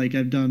myself, like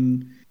I've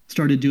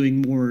started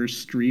doing more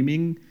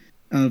streaming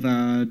of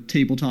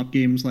tabletop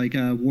games like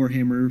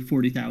Warhammer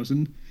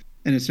 40,000,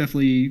 and it's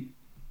definitely,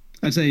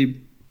 I'd say,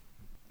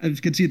 I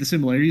can see the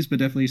similarities, but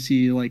definitely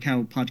see like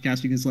how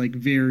podcasting is like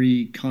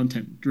very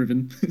content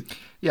driven.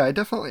 Yeah,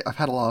 I've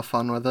had a lot of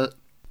fun with it.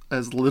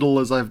 As little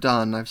as I've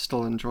done, I've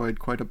still enjoyed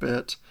quite a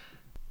bit.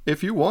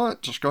 If you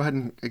want, just go ahead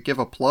and give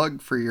a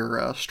plug for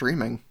your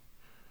streaming.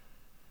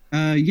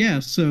 Yeah,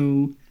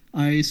 so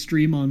I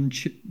stream on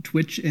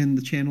Twitch, and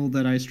the channel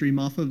that I stream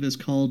off of is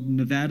called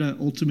Nevada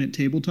Ultimate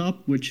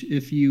Tabletop, which,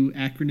 if you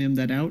acronym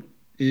that out,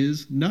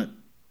 is NUT.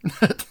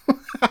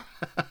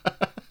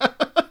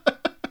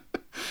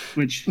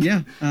 Which,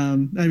 yeah, I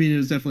mean, it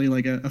was definitely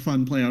like a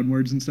fun play on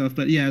words and stuff.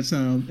 But yeah, it's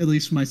at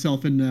least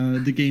myself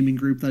and the gaming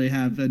group that I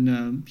have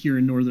here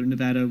in Northern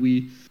Nevada,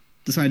 we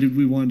decided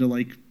we wanted to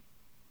like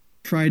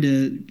try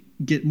to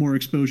get more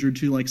exposure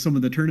to like some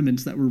of the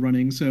tournaments that we're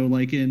running. So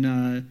like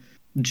in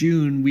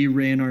June, we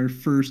ran our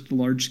first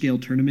large scale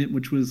tournament,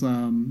 which was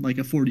like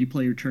a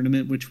 40-player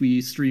tournament, which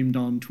we streamed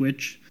on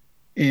Twitch.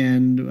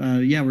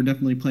 And yeah, we're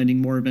definitely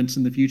planning more events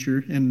in the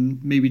future,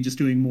 and maybe just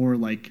doing more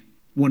like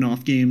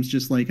one-off games,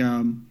 just like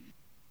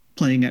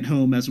playing at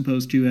home as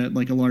opposed to at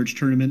like a large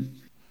tournament,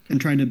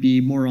 and trying to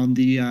be more on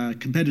the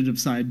competitive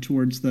side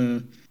towards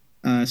the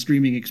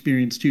streaming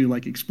experience too,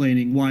 like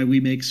explaining why we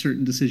make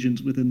certain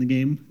decisions within the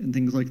game and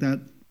things like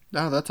that.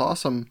 No, that's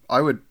awesome.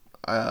 I would,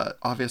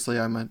 obviously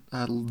I'm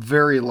a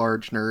very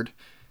large nerd,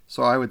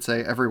 so I would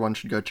say everyone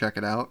should go check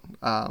it out.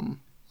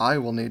 I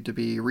will need to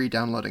be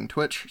re-downloading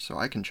Twitch so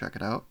I can check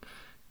it out,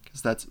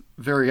 because that's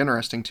very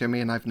interesting to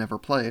me and I've never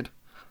played.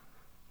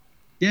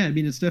 Yeah, I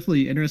mean, it's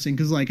definitely interesting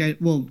because, like,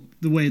 the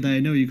way that I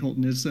know you,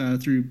 Colton, is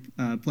through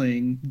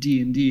playing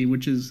D&D,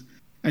 which is,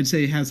 I'd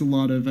say, has a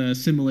lot of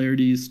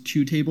similarities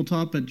to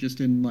tabletop, but just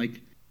in,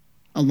 like,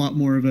 a lot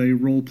more of a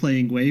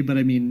role-playing way. But,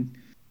 I mean,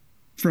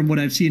 from what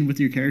I've seen with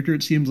your character,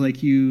 it seems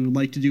like you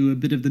like to do a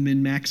bit of the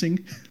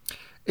min-maxing.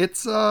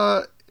 It's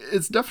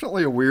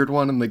definitely a weird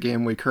one in the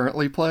game we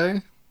currently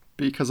play,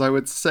 because I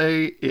would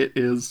say it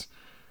is,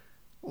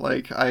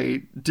 like,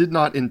 I did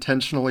not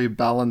intentionally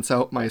balance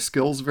out my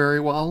skills very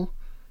well.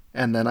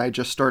 And then I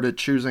just started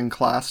choosing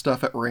class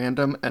stuff at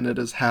random, and it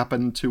has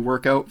happened to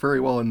work out very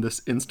well in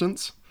this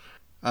instance.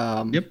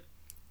 Yep.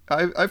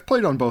 I've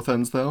played on both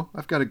ends, though.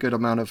 I've got a good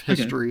amount of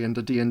history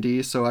into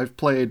D&D, so I've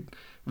played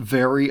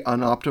very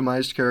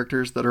unoptimized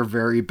characters that are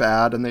very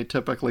bad, and they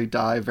typically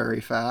die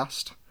very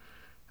fast.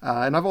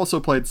 And I've also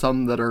played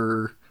some that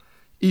are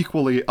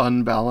equally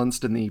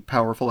unbalanced in the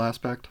powerful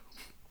aspect.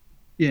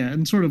 Yeah,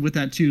 and sort of with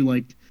that, too,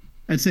 like,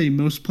 I'd say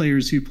most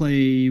players who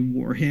play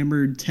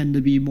Warhammer tend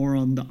to be more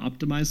on the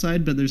optimized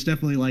side, but there's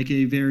definitely like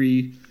a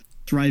very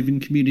thriving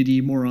community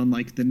more on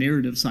like the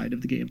narrative side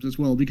of the games as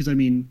well. Because I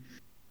mean,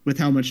 with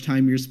how much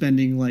time you're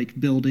spending like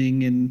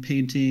building and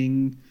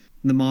painting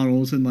the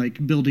models and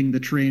like building the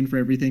terrain for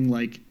everything,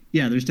 like,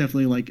 yeah, there's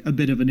definitely like a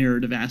bit of a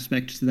narrative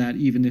aspect to that,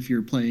 even if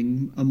you're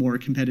playing a more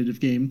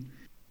competitive game,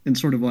 and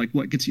sort of like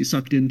what gets you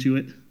sucked into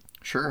it.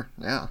 Sure,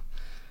 yeah.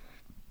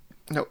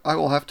 No, I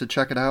will have to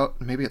check it out.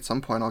 Maybe at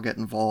some point I'll get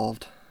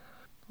involved.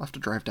 I'll have to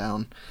drive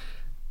down.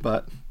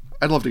 But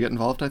I'd love to get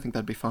involved. I think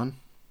that'd be fun.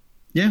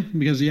 Yeah,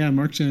 because, yeah,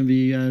 Mark's going to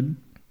be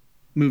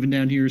moving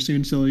down here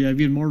soon, so yeah,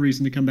 even more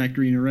reason to come back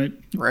to Reno, right?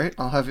 Right.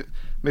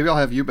 Maybe I'll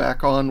have you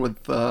back on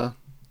with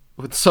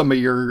some of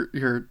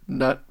your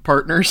nut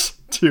partners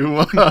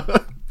to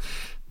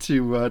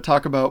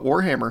talk about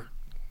Warhammer.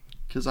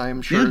 Because I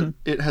am sure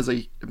it has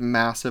a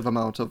massive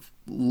amount of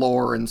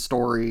lore and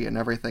story and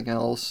everything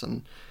else,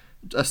 and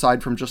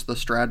aside from just the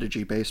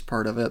strategy-based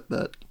part of it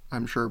that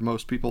I'm sure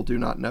most people do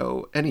not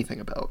know anything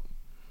about.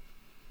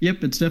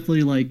 Yep, it's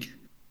definitely like,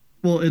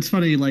 well, it's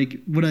funny, like,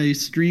 when I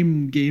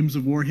stream games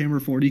of Warhammer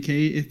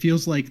 40k, it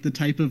feels like the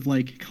type of,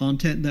 like,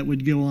 content that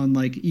would go on,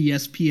 like,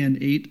 ESPN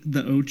 8,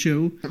 the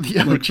Ocho,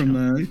 like from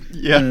the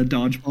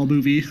Dodgeball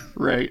movie.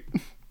 Right.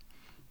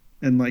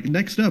 And, like,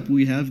 next up,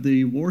 we have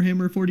the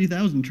Warhammer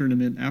 40,000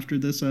 tournament after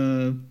this,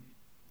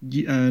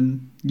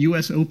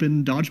 U.S.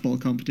 Open dodgeball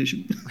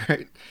competition.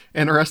 Right.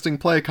 Interesting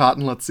play,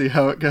 Cotton. Let's see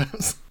how it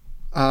goes.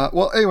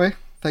 Well, anyway,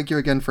 thank you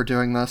again for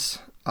doing this.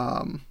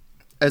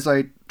 As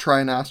I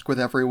try and ask with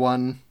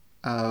everyone,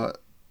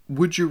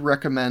 would you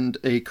recommend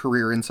a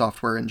career in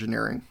software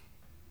engineering?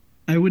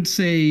 I would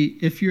say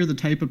if you're the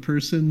type of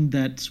person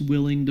that's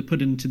willing to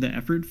put into the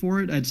effort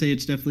for it, I'd say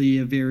it's definitely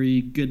a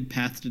very good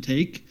path to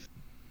take.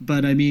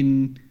 But I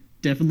mean,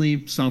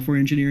 definitely software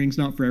engineering's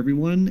not for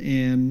everyone.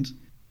 And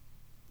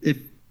if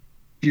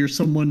you're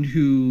someone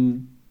who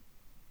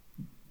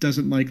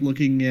doesn't like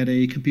looking at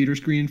a computer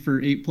screen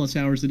for 8+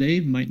 hours a day,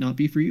 might not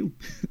be for you.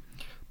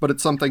 But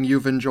it's something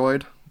you've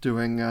enjoyed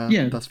doing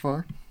thus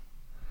far?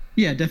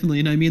 Yeah, definitely.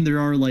 And I mean, there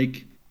are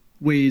like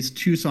ways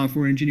to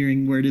software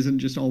engineering where it isn't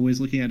just always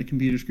looking at a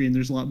computer screen.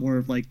 There's a lot more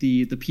of like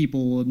the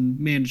people and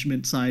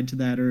management side to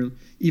that, or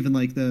even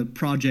like the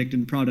project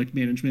and product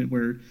management,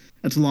 where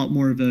that's a lot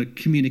more of a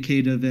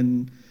communicative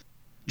and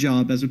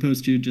job as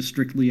opposed to just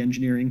strictly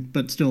engineering,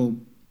 but still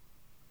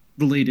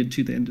related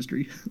to the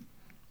industry.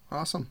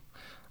 Awesome.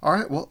 All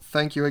right, well,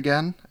 thank you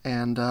again,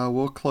 and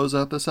we'll close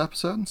out this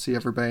episode and see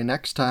everybody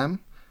next time.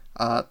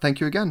 Thank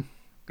you again.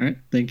 All right,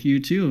 thank you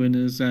too, and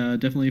it's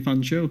definitely a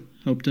fun show.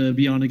 Hope to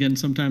be on again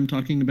sometime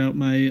talking about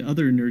my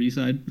other nerdy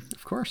side.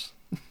 Of course.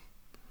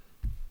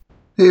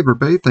 Hey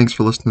everybody, thanks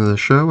for listening to the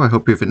show. I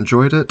hope you've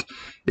enjoyed it.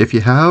 If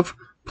you have,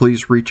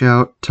 please reach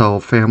out, tell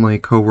family,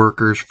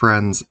 coworkers,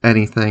 friends,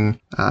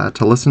 anything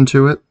to listen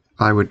to it.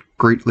 I would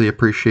greatly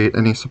appreciate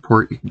any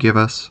support you can give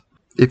us.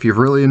 If you've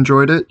really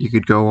enjoyed it, you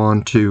could go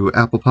on to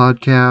Apple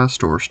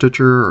Podcast or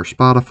Stitcher or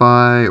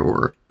Spotify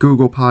or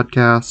Google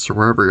Podcasts or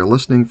wherever you're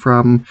listening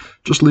from.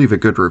 Just leave a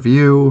good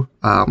review.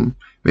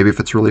 Maybe if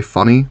it's really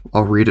funny,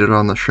 I'll read it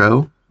on the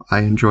show.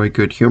 I enjoy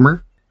good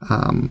humor.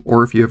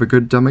 Or if you have a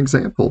good dumb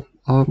example,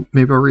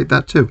 maybe I'll read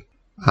that too.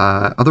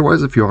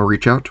 Otherwise, if you want to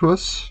reach out to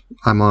us,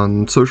 I'm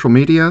on social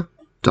media,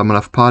 Dumb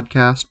Enough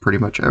Podcast, pretty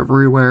much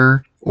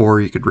everywhere.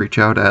 Or you could reach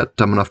out at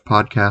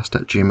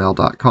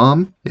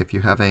dumbenoughpodcast@gmail.com. If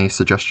you have any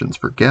suggestions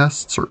for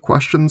guests or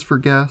questions for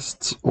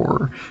guests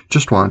or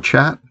just want to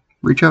chat,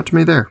 reach out to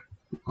me there.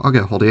 I'll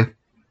get a hold of you.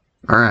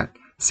 All right.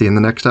 See you in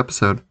the next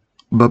episode.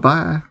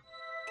 Bye-bye.